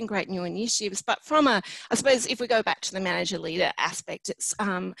involved in great new initiatives. But from I suppose if we go back to the manager leader aspect, it's,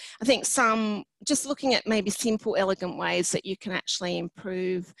 I think just looking at maybe simple, elegant ways that you can actually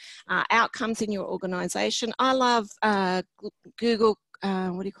improve outcomes in your organization. I love Google,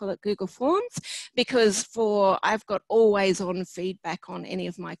 Google Forms, because I've got always on feedback on any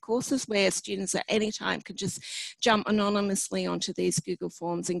of my courses where students at any time can just jump anonymously onto these Google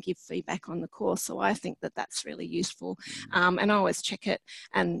Forms and give feedback on the course. So I think that that's really useful. And I always check it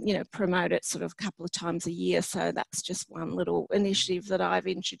and, promote it sort of a couple of times a year. So that's just one little initiative that I've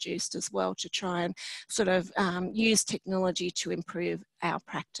introduced as well to try and sort of use technology to improve our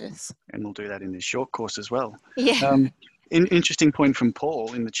practice. And we'll do that in this short course as well. Yeah. Interesting point from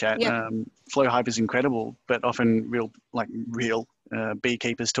Paul in the chat. Yep. Flow hive is incredible, but often real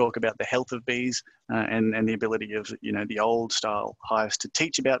beekeepers talk about the health of bees and the ability of the old style hives to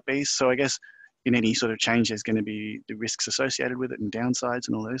teach about bees. So I guess in any sort of change, there's going to be the risks associated with it and downsides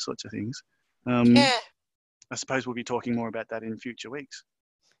and all those sorts of things. Yeah. I suppose we'll be talking more about that in future weeks.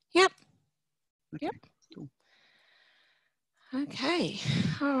 Yep. Okay, yep. Cool. Okay.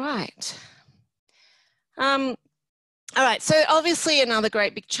 All right. All right, so obviously another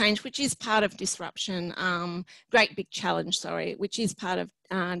great big change, which is part of disruption, great big challenge, sorry, which is part of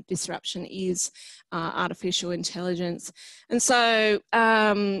disruption is artificial intelligence. And so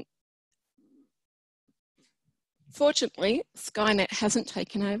fortunately, Skynet hasn't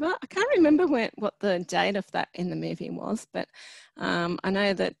taken over. I can't remember what the date of that in the movie was, but I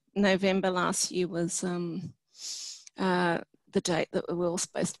know that November last year was the date that we were all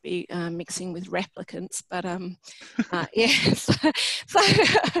supposed to be mixing with replicants, but yes. So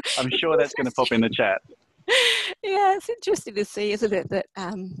I'm sure that's going to pop in the chat. Yeah, it's interesting to see, isn't it? That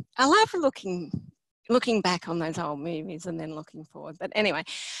I love looking back on those old movies and then looking forward. But anyway,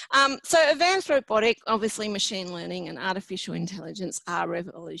 so advanced robotic, obviously machine learning and artificial intelligence are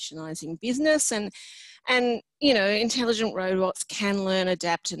revolutionising business, and intelligent robots can learn,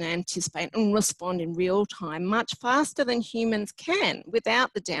 adapt and anticipate and respond in real time much faster than humans can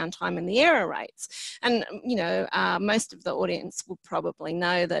without the downtime and the error rates. And, most of the audience will probably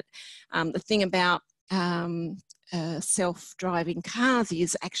know that the thing about self-driving cars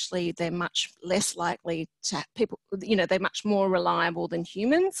is actually they're much less likely to they're much more reliable than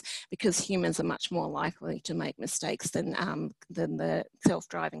humans, because humans are much more likely to make mistakes than the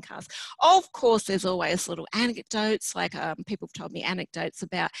self-driving cars. Of course, there's always little anecdotes, like people have told me anecdotes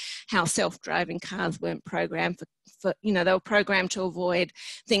about how self-driving cars weren't programmed for they were programmed to avoid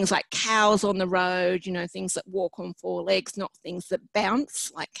things like cows on the road, things that walk on four legs, not things that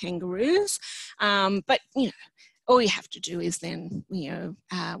bounce like kangaroos. But all you have to do is then,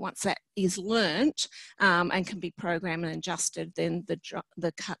 once that is learnt and can be programmed and adjusted, then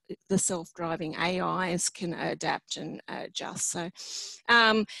the self-driving AIs can adapt and adjust. So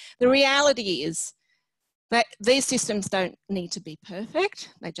the reality is that these systems don't need to be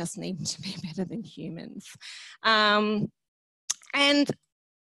perfect. They just need to be better than humans. And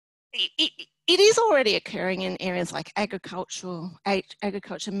it is already occurring in areas like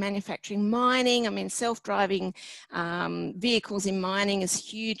agriculture, manufacturing, mining. I mean, self-driving vehicles in mining is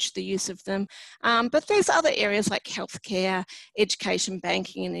huge, the use of them. But there's other areas like healthcare, education,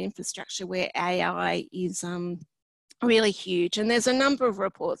 banking and infrastructure where AI is really huge. And there's a number of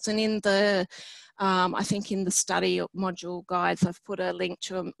reports, and in the I think in the study module guides, I've put a link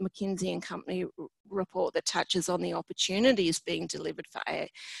to a McKinsey and Company report that touches on the opportunities being delivered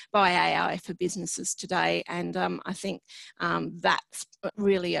by AI for businesses today. And I think that's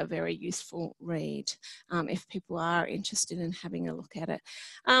really a very useful read if people are interested in having a look at it.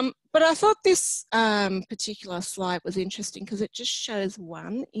 But I thought this particular slide was interesting because it just shows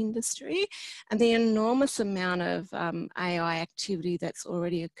one industry and the enormous amount of AI activity that's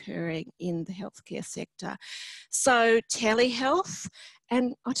already occurring in the healthcare sector. So telehealth,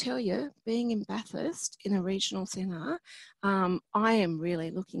 and I'll tell you, being in Bathurst in a regional centre, I am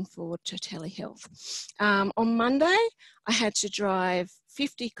really looking forward to telehealth. On Monday, I had to drive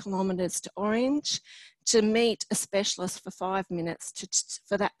 50 kilometres to Orange to meet a specialist for 5 minutes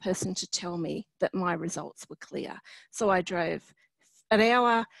for that person to tell me that my results were clear. So I drove an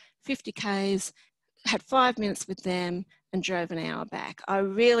hour, 50 Ks, had 5 minutes with them. and drove an hour back.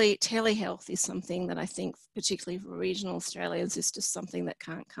 Telehealth is something that I think, particularly for regional Australians, is just something that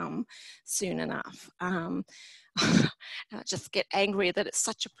can't come soon enough. I just get angry that it's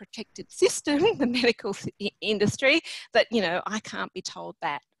such a protected system, the medical industry, that, you know, I can't be told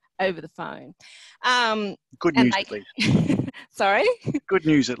that over the phone. Good news at least. Sorry? Good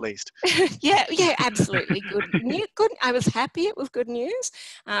news at least. yeah, absolutely. Good. I was happy it was good news,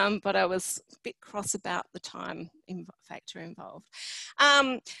 but I was a bit cross about the time factor involved.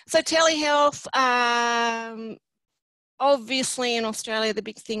 So telehealth, obviously in Australia, the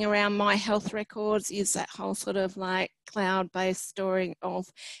big thing around my health records is that whole sort of like cloud-based storing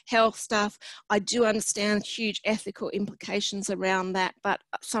of health stuff. I do understand huge ethical implications around that, but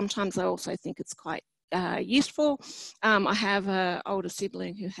sometimes I also think it's quite useful. I have an older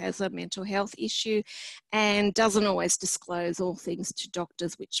sibling who has a mental health issue and doesn't always disclose all things to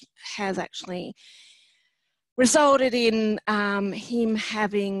doctors, which has actually resulted in him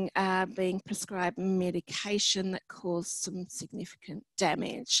having being prescribed medication that caused some significant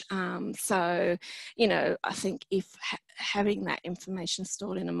damage. So, you know, I think if having that information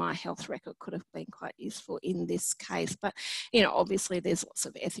stored in a My Health record could have been quite useful in this case. But, you know, obviously there's lots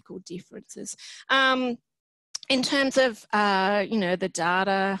of ethical differences. In terms of, you know, the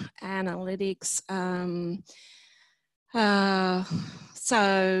data analytics,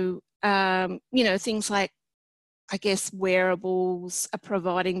 you know, things like, I guess, wearables are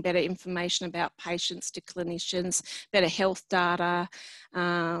providing better information about patients to clinicians, better health data.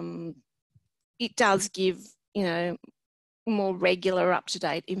 It does give, you know, more regular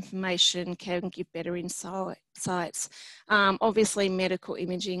up-to-date information, can give better insights. Obviously medical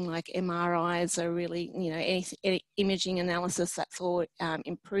imaging like MRIs are really, you know, any imaging analysis, that's all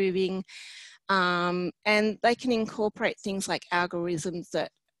improving. And they can incorporate things like algorithms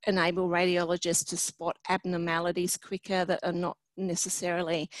that enable radiologists to spot abnormalities quicker that are not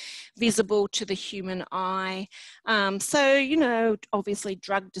necessarily visible to the human eye. So, you know, obviously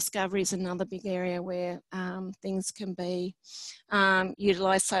drug discovery is another big area where things can be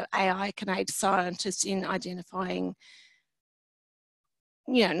utilised. So AI can aid scientists in identifying,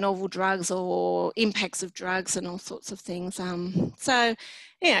 you know, novel drugs or impacts of drugs and all sorts of things. So,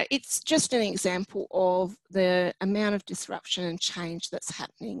 yeah, it's just an example of the amount of disruption and change that's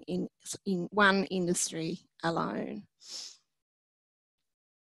happening in one industry alone.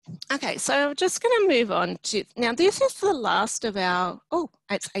 Okay, so I'm just going to move on to, now this is the last of our, oh,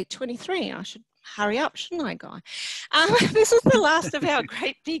 it's 8:23, I should hurry up, shouldn't I, Guy? This is the last of our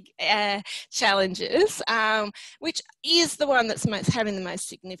great big challenges, which is the one that's having the most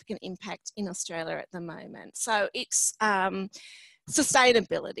significant impact in Australia at the moment. So it's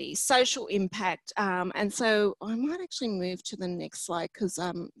sustainability, social impact, and so I might actually move to the next slide because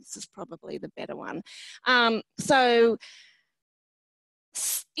this is probably the better one.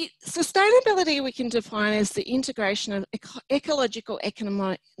 Sustainability we can define as the integration of ecological,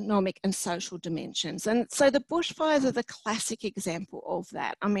 economic and social dimensions. And so the bushfires are the classic example of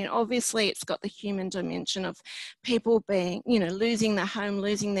that. I mean, obviously it's got the human dimension of people being, you know, losing their home,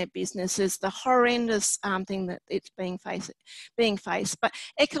 losing their businesses, the horrendous thing that it's being faced. But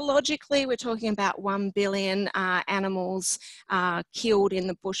ecologically, we're talking about 1 billion animals killed in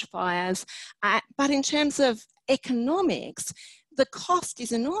the bushfires. But in terms of economics, the cost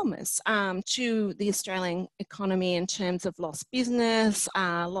is enormous to the Australian economy in terms of lost business,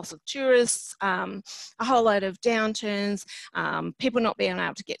 loss of tourists, a whole load of downturns, people not being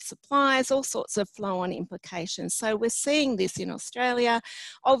able to get supplies, all sorts of flow-on implications. So we're seeing this in Australia.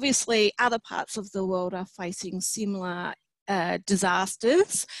 Obviously, other parts of the world are facing similar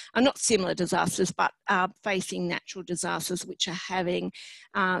disasters, not similar disasters, but facing natural disasters which are having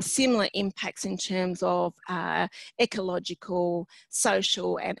similar impacts in terms of ecological,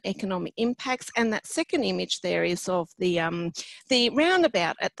 social and economic impacts. And that second image there is of the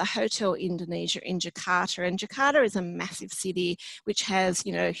roundabout at the Hotel Indonesia in Jakarta. And Jakarta is a massive city which has,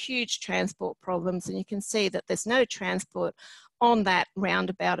 you know, huge transport problems, and you can see that there's no transport on that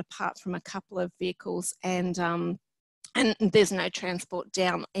roundabout apart from a couple of vehicles, and there's no transport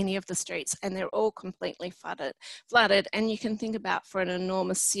down any of the streets, and they're all completely flooded. And you can think about, for an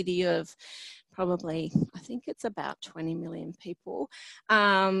enormous city of probably, I think it's about 20 million people,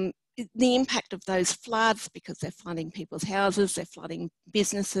 the impact of those floods, because they're flooding people's houses, they're flooding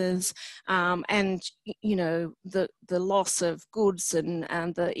businesses, and, you know, the loss of goods and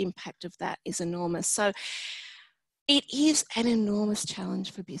the impact of that is enormous. So It is an enormous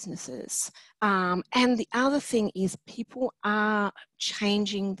challenge for businesses. And the other thing is people are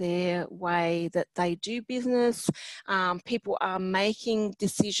changing their way that they do business. People are making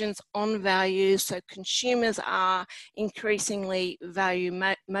decisions on values. So consumers are increasingly value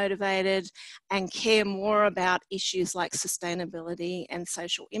motivated and care more about issues like sustainability and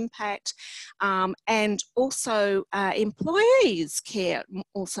social impact. And also employees care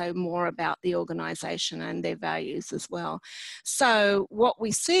also more about the organisation and their values as well. So what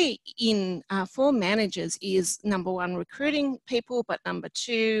we see in for managers is, number one, recruiting people, but number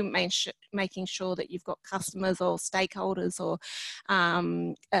two, making sure that you've got customers or stakeholders or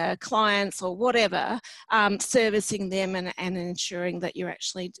clients or whatever, servicing them and ensuring that you're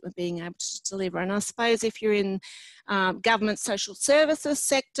actually being able to deliver. And I suppose if you're in government social services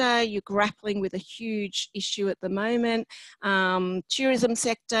sector, you're grappling with a huge issue at the moment. Tourism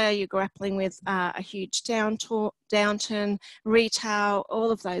sector, you're grappling with a huge downturn, retail,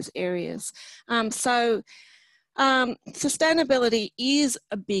 all of those areas. Sustainability is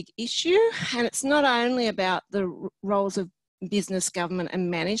a big issue, and it's not only about the roles of business, government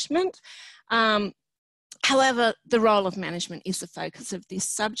and management. However, the role of management is the focus of this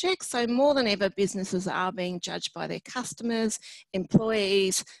subject. So more than ever, businesses are being judged by their customers,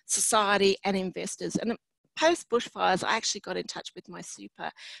 employees, society and investors. And post bushfires, I actually got in touch with my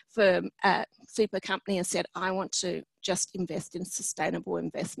super company and said, I want to just invest in sustainable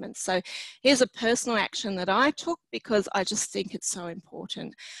investments. So here's a personal action that I took because I just think it's so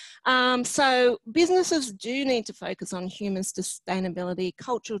important. So businesses do need to focus on human sustainability,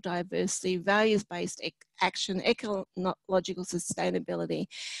 cultural diversity, values-based action, ecological sustainability,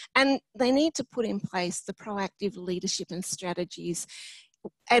 and they need to put in place the proactive leadership and strategies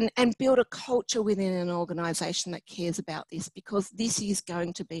and build a culture within an organisation that cares about this, because this is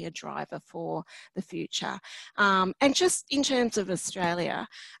going to be a driver for the future. And just in terms of Australia,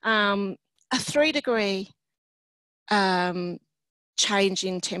 a 3-degree change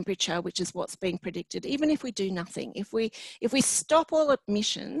in temperature, which is what's being predicted, even if we do nothing, if we stop all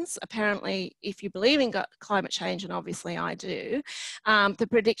emissions, apparently, if you believe in climate change, and obviously I do, the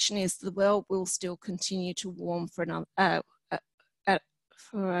prediction is the world will still continue to warm for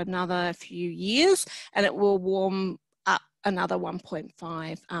another few years, and it will warm up another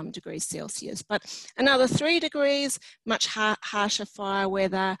 1.5 degrees Celsius. But another 3 degrees, much harsher fire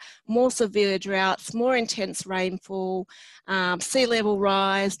weather, more severe droughts, more intense rainfall, sea level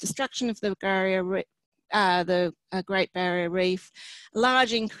rise, destruction of the Great Barrier Reef,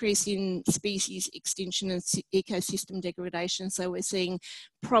 large increase in species extinction and ecosystem degradation. So we're seeing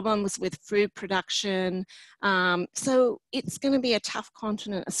problems with food production. So it's going to be a tough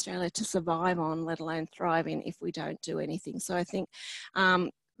continent, Australia, to survive on, let alone thrive in, if we don't do anything. So I think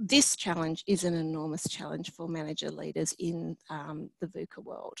this challenge is an enormous challenge for manager leaders in the VUCA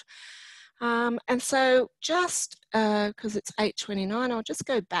world. And so just because it's 8:29, I'll just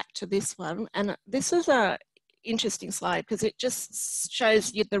go back to this one. And this is a interesting slide because it just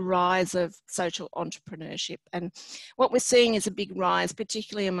shows you the rise of social entrepreneurship. And what we're seeing is a big rise,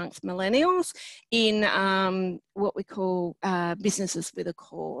 particularly amongst millennials, in what we call businesses with a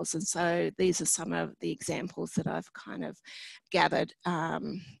cause. And so these are some of the examples that I've kind of gathered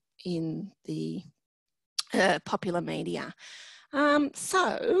in the popular media. Being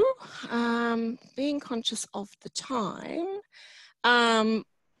conscious of the time,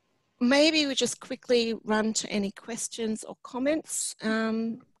 maybe we just quickly run to any questions or comments.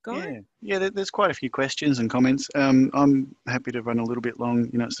 Guy? Yeah, there's quite a few questions and comments. I'm happy to run a little bit long.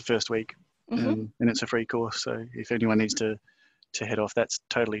 You know, it's the first week, and it's a free course. So if anyone needs to head off, that's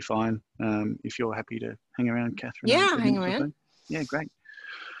totally fine. If you're happy to hang around, Catherine. Yeah, hang around. Yeah, great.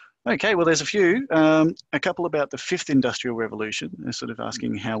 Okay, well, there's a few. A couple about the 5th Industrial Revolution. They're sort of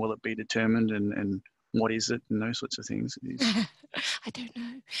asking how will it be determined and what is it and those sorts of things. I don't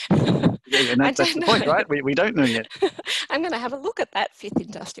know. Yeah, that's the point, right? We don't know yet. I'm going to have a look at that 5th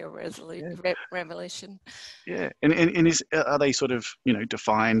Industrial Revolution. Yeah, and are they sort of, you know,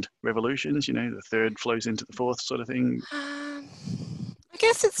 defined revolutions? You know, the 3rd flows into the 4th sort of thing? I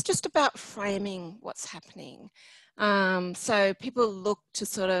guess it's just about framing what's happening. So people look to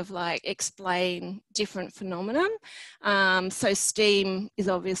sort of like explain different phenomenon. So steam is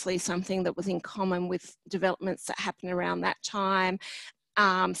obviously something that was in common with developments that happened around that time.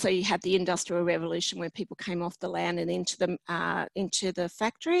 So you had the Industrial Revolution where people came off the land and into the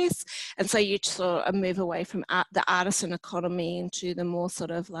factories, and so you sort of move away from the artisan economy into the more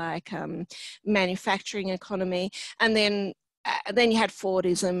sort of like manufacturing economy, and then then you had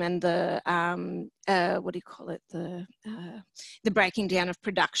Fordism and the what do you call it, the breaking down of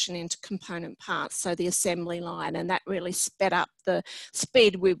production into component parts, so the assembly line, and that really sped up the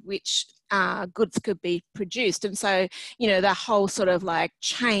speed with which goods could be produced. And so, you know, the whole sort of like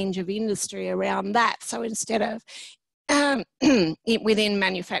change of industry around that. So instead of within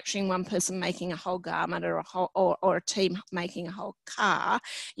manufacturing, one person making a whole garment or a team making a whole car,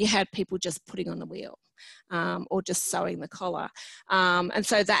 you had people just putting on the wheel or just sewing the collar. And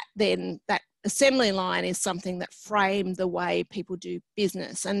so that assembly line is something that framed the way people do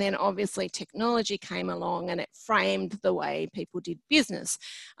business. And then obviously technology came along and it framed the way people did business,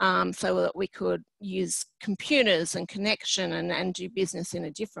 so that we could use computers and connection and do business in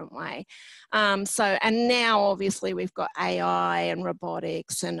a different way. And now obviously we've got AI and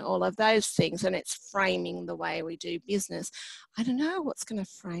robotics and all of those things, and it's framing the way we do business. I don't know what's going to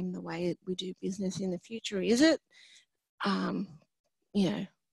frame the way we do business in the future. Is it, you know,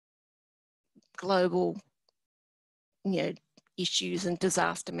 global, you know, issues and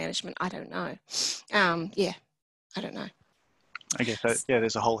disaster management? I don't know. Yeah, I don't know. I guess that, yeah,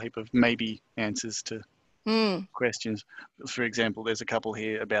 there's a whole heap of maybe answers to questions. For example, there's a couple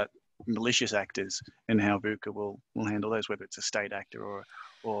here about malicious actors and how VUCA will handle those, whether it's a state actor or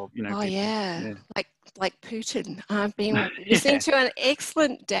you know. Oh people, yeah, like Putin. I've been listening to an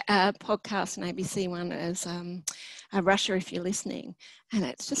excellent podcast on ABC One as Russia, if you're listening, and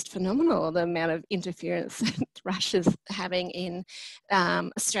it's just phenomenal the amount of interference that Russia's having in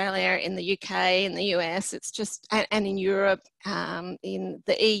Australia, in the UK, in the US. It's just and in Europe, in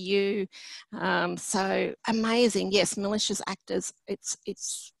the EU. So amazing. Yes, malicious actors.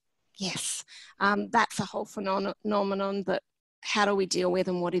 It's yes. That's a whole phenomenon that. How do we deal with,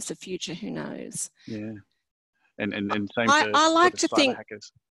 and what is the future? Who knows? Yeah, and same I like to think.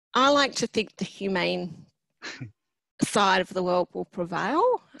 hackers. I like to think the humane side of the world will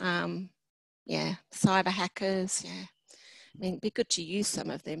prevail. Yeah, cyber hackers. Yeah, I mean, it'd be good to use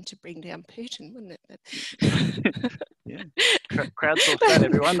some of them to bring down Putin, wouldn't it? But yeah, crowdsource that,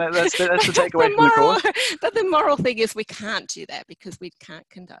 everyone. That's the takeaway from the course. But the moral thing is we can't do that because we can't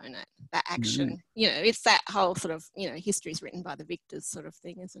condone it. That action, you know, it's that whole sort of, you know, history's written by the victors sort of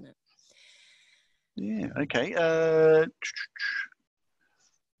thing, isn't it? Yeah. Okay.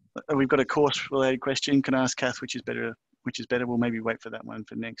 We've got a course-related question. Can I ask Kath which is better? We'll maybe wait for that one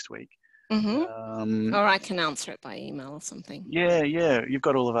for next week. Or I can answer it by email or something. Yeah. You've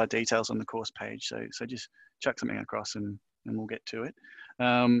got all of our details on the course page, so just chuck something across and we'll get to it.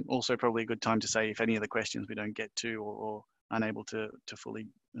 Also, probably a good time to say if any of the questions we don't get to or unable to fully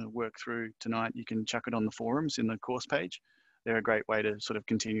work through tonight, you can chuck it on the forums in the course page. They're a great way to sort of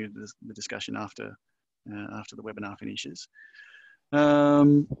continue the discussion after the webinar finishes.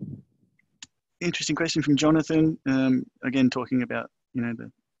 Interesting question from Jonathan. Again, talking about, you know, the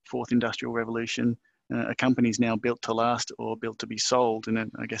fourth industrial revolution. A company's now built to last or built to be sold, and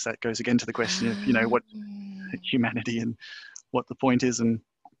I guess that goes again to the question of, you know, what humanity and what the point is. And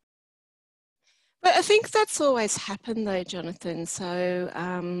but I think that's always happened though, Jonathan.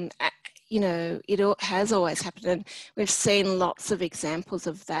 So you know, it has always happened, and we've seen lots of examples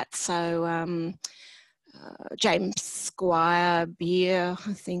of that. So James Squire beer,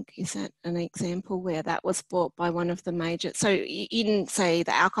 I think, is that an example where that was bought by one of the major. So in, say,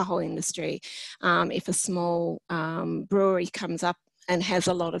 the alcohol industry, if a small brewery comes up and has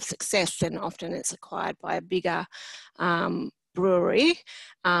a lot of success, then often it's acquired by a bigger brewery,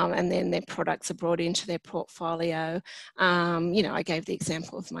 and then their products are brought into their portfolio. You know, I gave the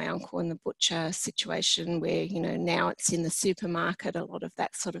example of my uncle in the butcher situation where, you know, now it's in the supermarket, a lot of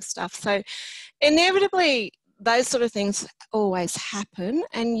that sort of stuff. So inevitably, those sort of things always happen.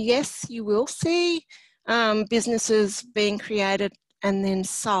 And yes, you will see businesses being created and then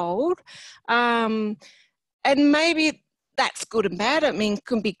sold. And maybe that's good and bad. I mean, it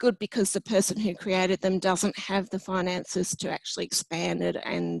can be good because the person who created them doesn't have the finances to actually expand it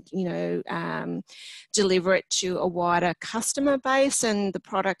and, you know, deliver it to a wider customer base, and the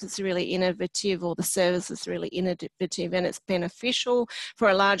product is really innovative or the service is really innovative and it's beneficial for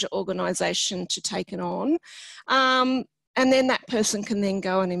a larger organisation to take it on. And then that person can then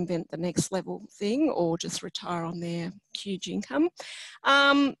go and invent the next level thing or just retire on their huge income.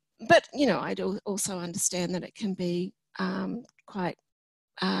 But, you know, I do also understand that it can be quite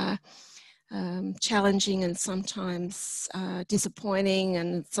challenging and sometimes disappointing,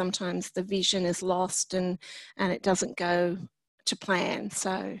 and sometimes the vision is lost and it doesn't go to plan.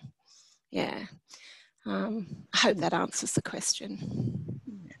 So, yeah, I hope that answers the question.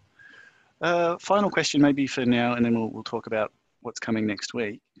 Final question maybe for now, and then we'll talk about what's coming next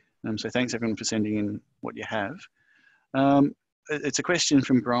week. So thanks everyone for sending in what you have. It's a question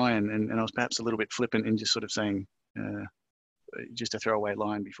from Brian, and I was perhaps a little bit flippant in just sort of saying just a throwaway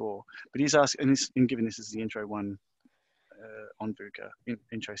line before. But he's asked, and given this is the intro one on VUCA,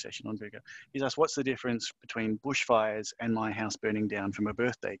 intro session on VUCA, he's asked, what's the difference between bushfires and my house burning down from a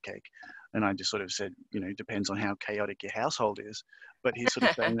birthday cake? And I just sort of said, you know, depends on how chaotic your household is. But he's sort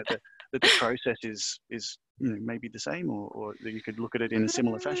of saying that the process is you know, maybe the same, or that you could look at it in a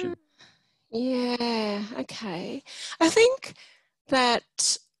similar fashion. Yeah, okay. I think that,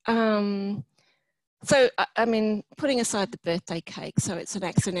 so, I mean, putting aside the birthday cake, so it's an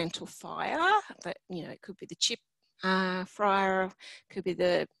accidental fire that, you know, it could be the chip fryer, could be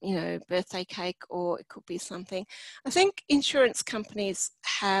the, you know, birthday cake, or it could be something. I think insurance companies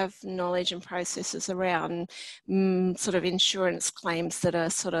have knowledge and processes around sort of insurance claims that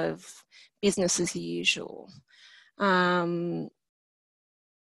are sort of business as usual.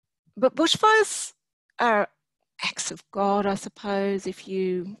 But bushfires are acts of God, I suppose. If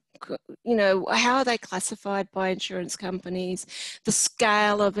you know, how are they classified by insurance companies? The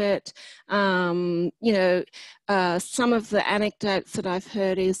scale of it. You know, some of the anecdotes that I've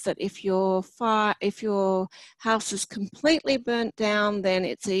heard is that if your house is completely burnt down, then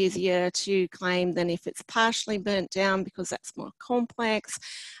it's easier to claim than if it's partially burnt down, because that's more complex.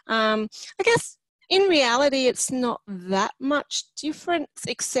 I guess in reality, it's not that much difference,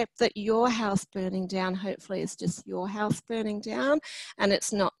 except that your house burning down hopefully is just your house burning down, and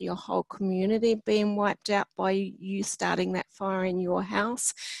it's not your whole community being wiped out by you starting that fire in your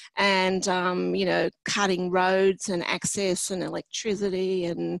house, and you know, cutting roads and access and electricity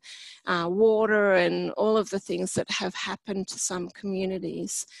and water and all of the things that have happened to some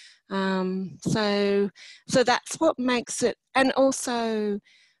communities. So that's what makes it, and also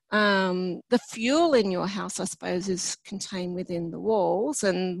the fuel in your house, I suppose, is contained within the walls,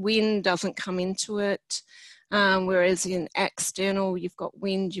 and wind doesn't come into it. Whereas in external, you've got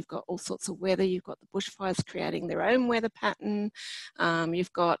wind, you've got all sorts of weather, you've got the bushfires creating their own weather pattern,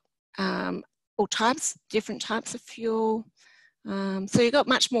 you've got all types, different types of fuel. So you've got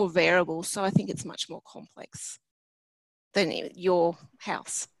much more variables, so I think it's much more complex than your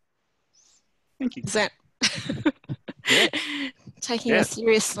house. Thank you. Is that yeah. taking a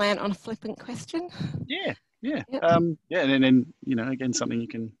serious slant on a flippant question? Yeah. Yep. Yeah, and then, you know, again, something you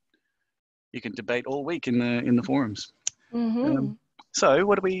can debate all week in the forums. Mm-hmm. So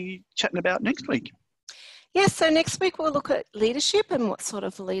what are we chatting about next week? Yeah, so next week we'll look at leadership and what sort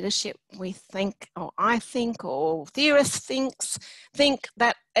of leadership we think, or I think, or theorists think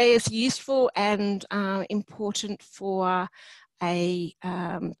that is useful and important for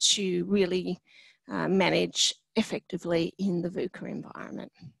to really manage effectively in the VUCA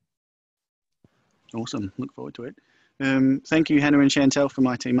environment. Awesome, look forward to it. Thank you, Hannah and Chantel from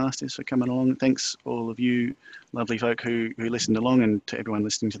IT Masters, for coming along. Thanks all of you lovely folk who listened along, and to everyone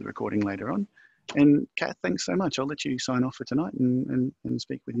listening to the recording later on. And Kath, thanks so much. I'll let you sign off for tonight and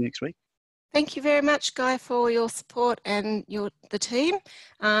speak with you next week. Thank you very much, Guy, for your support and the team.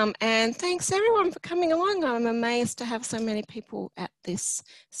 And thanks everyone for coming along. I'm amazed to have so many people at this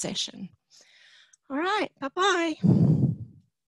session. All right, bye-bye.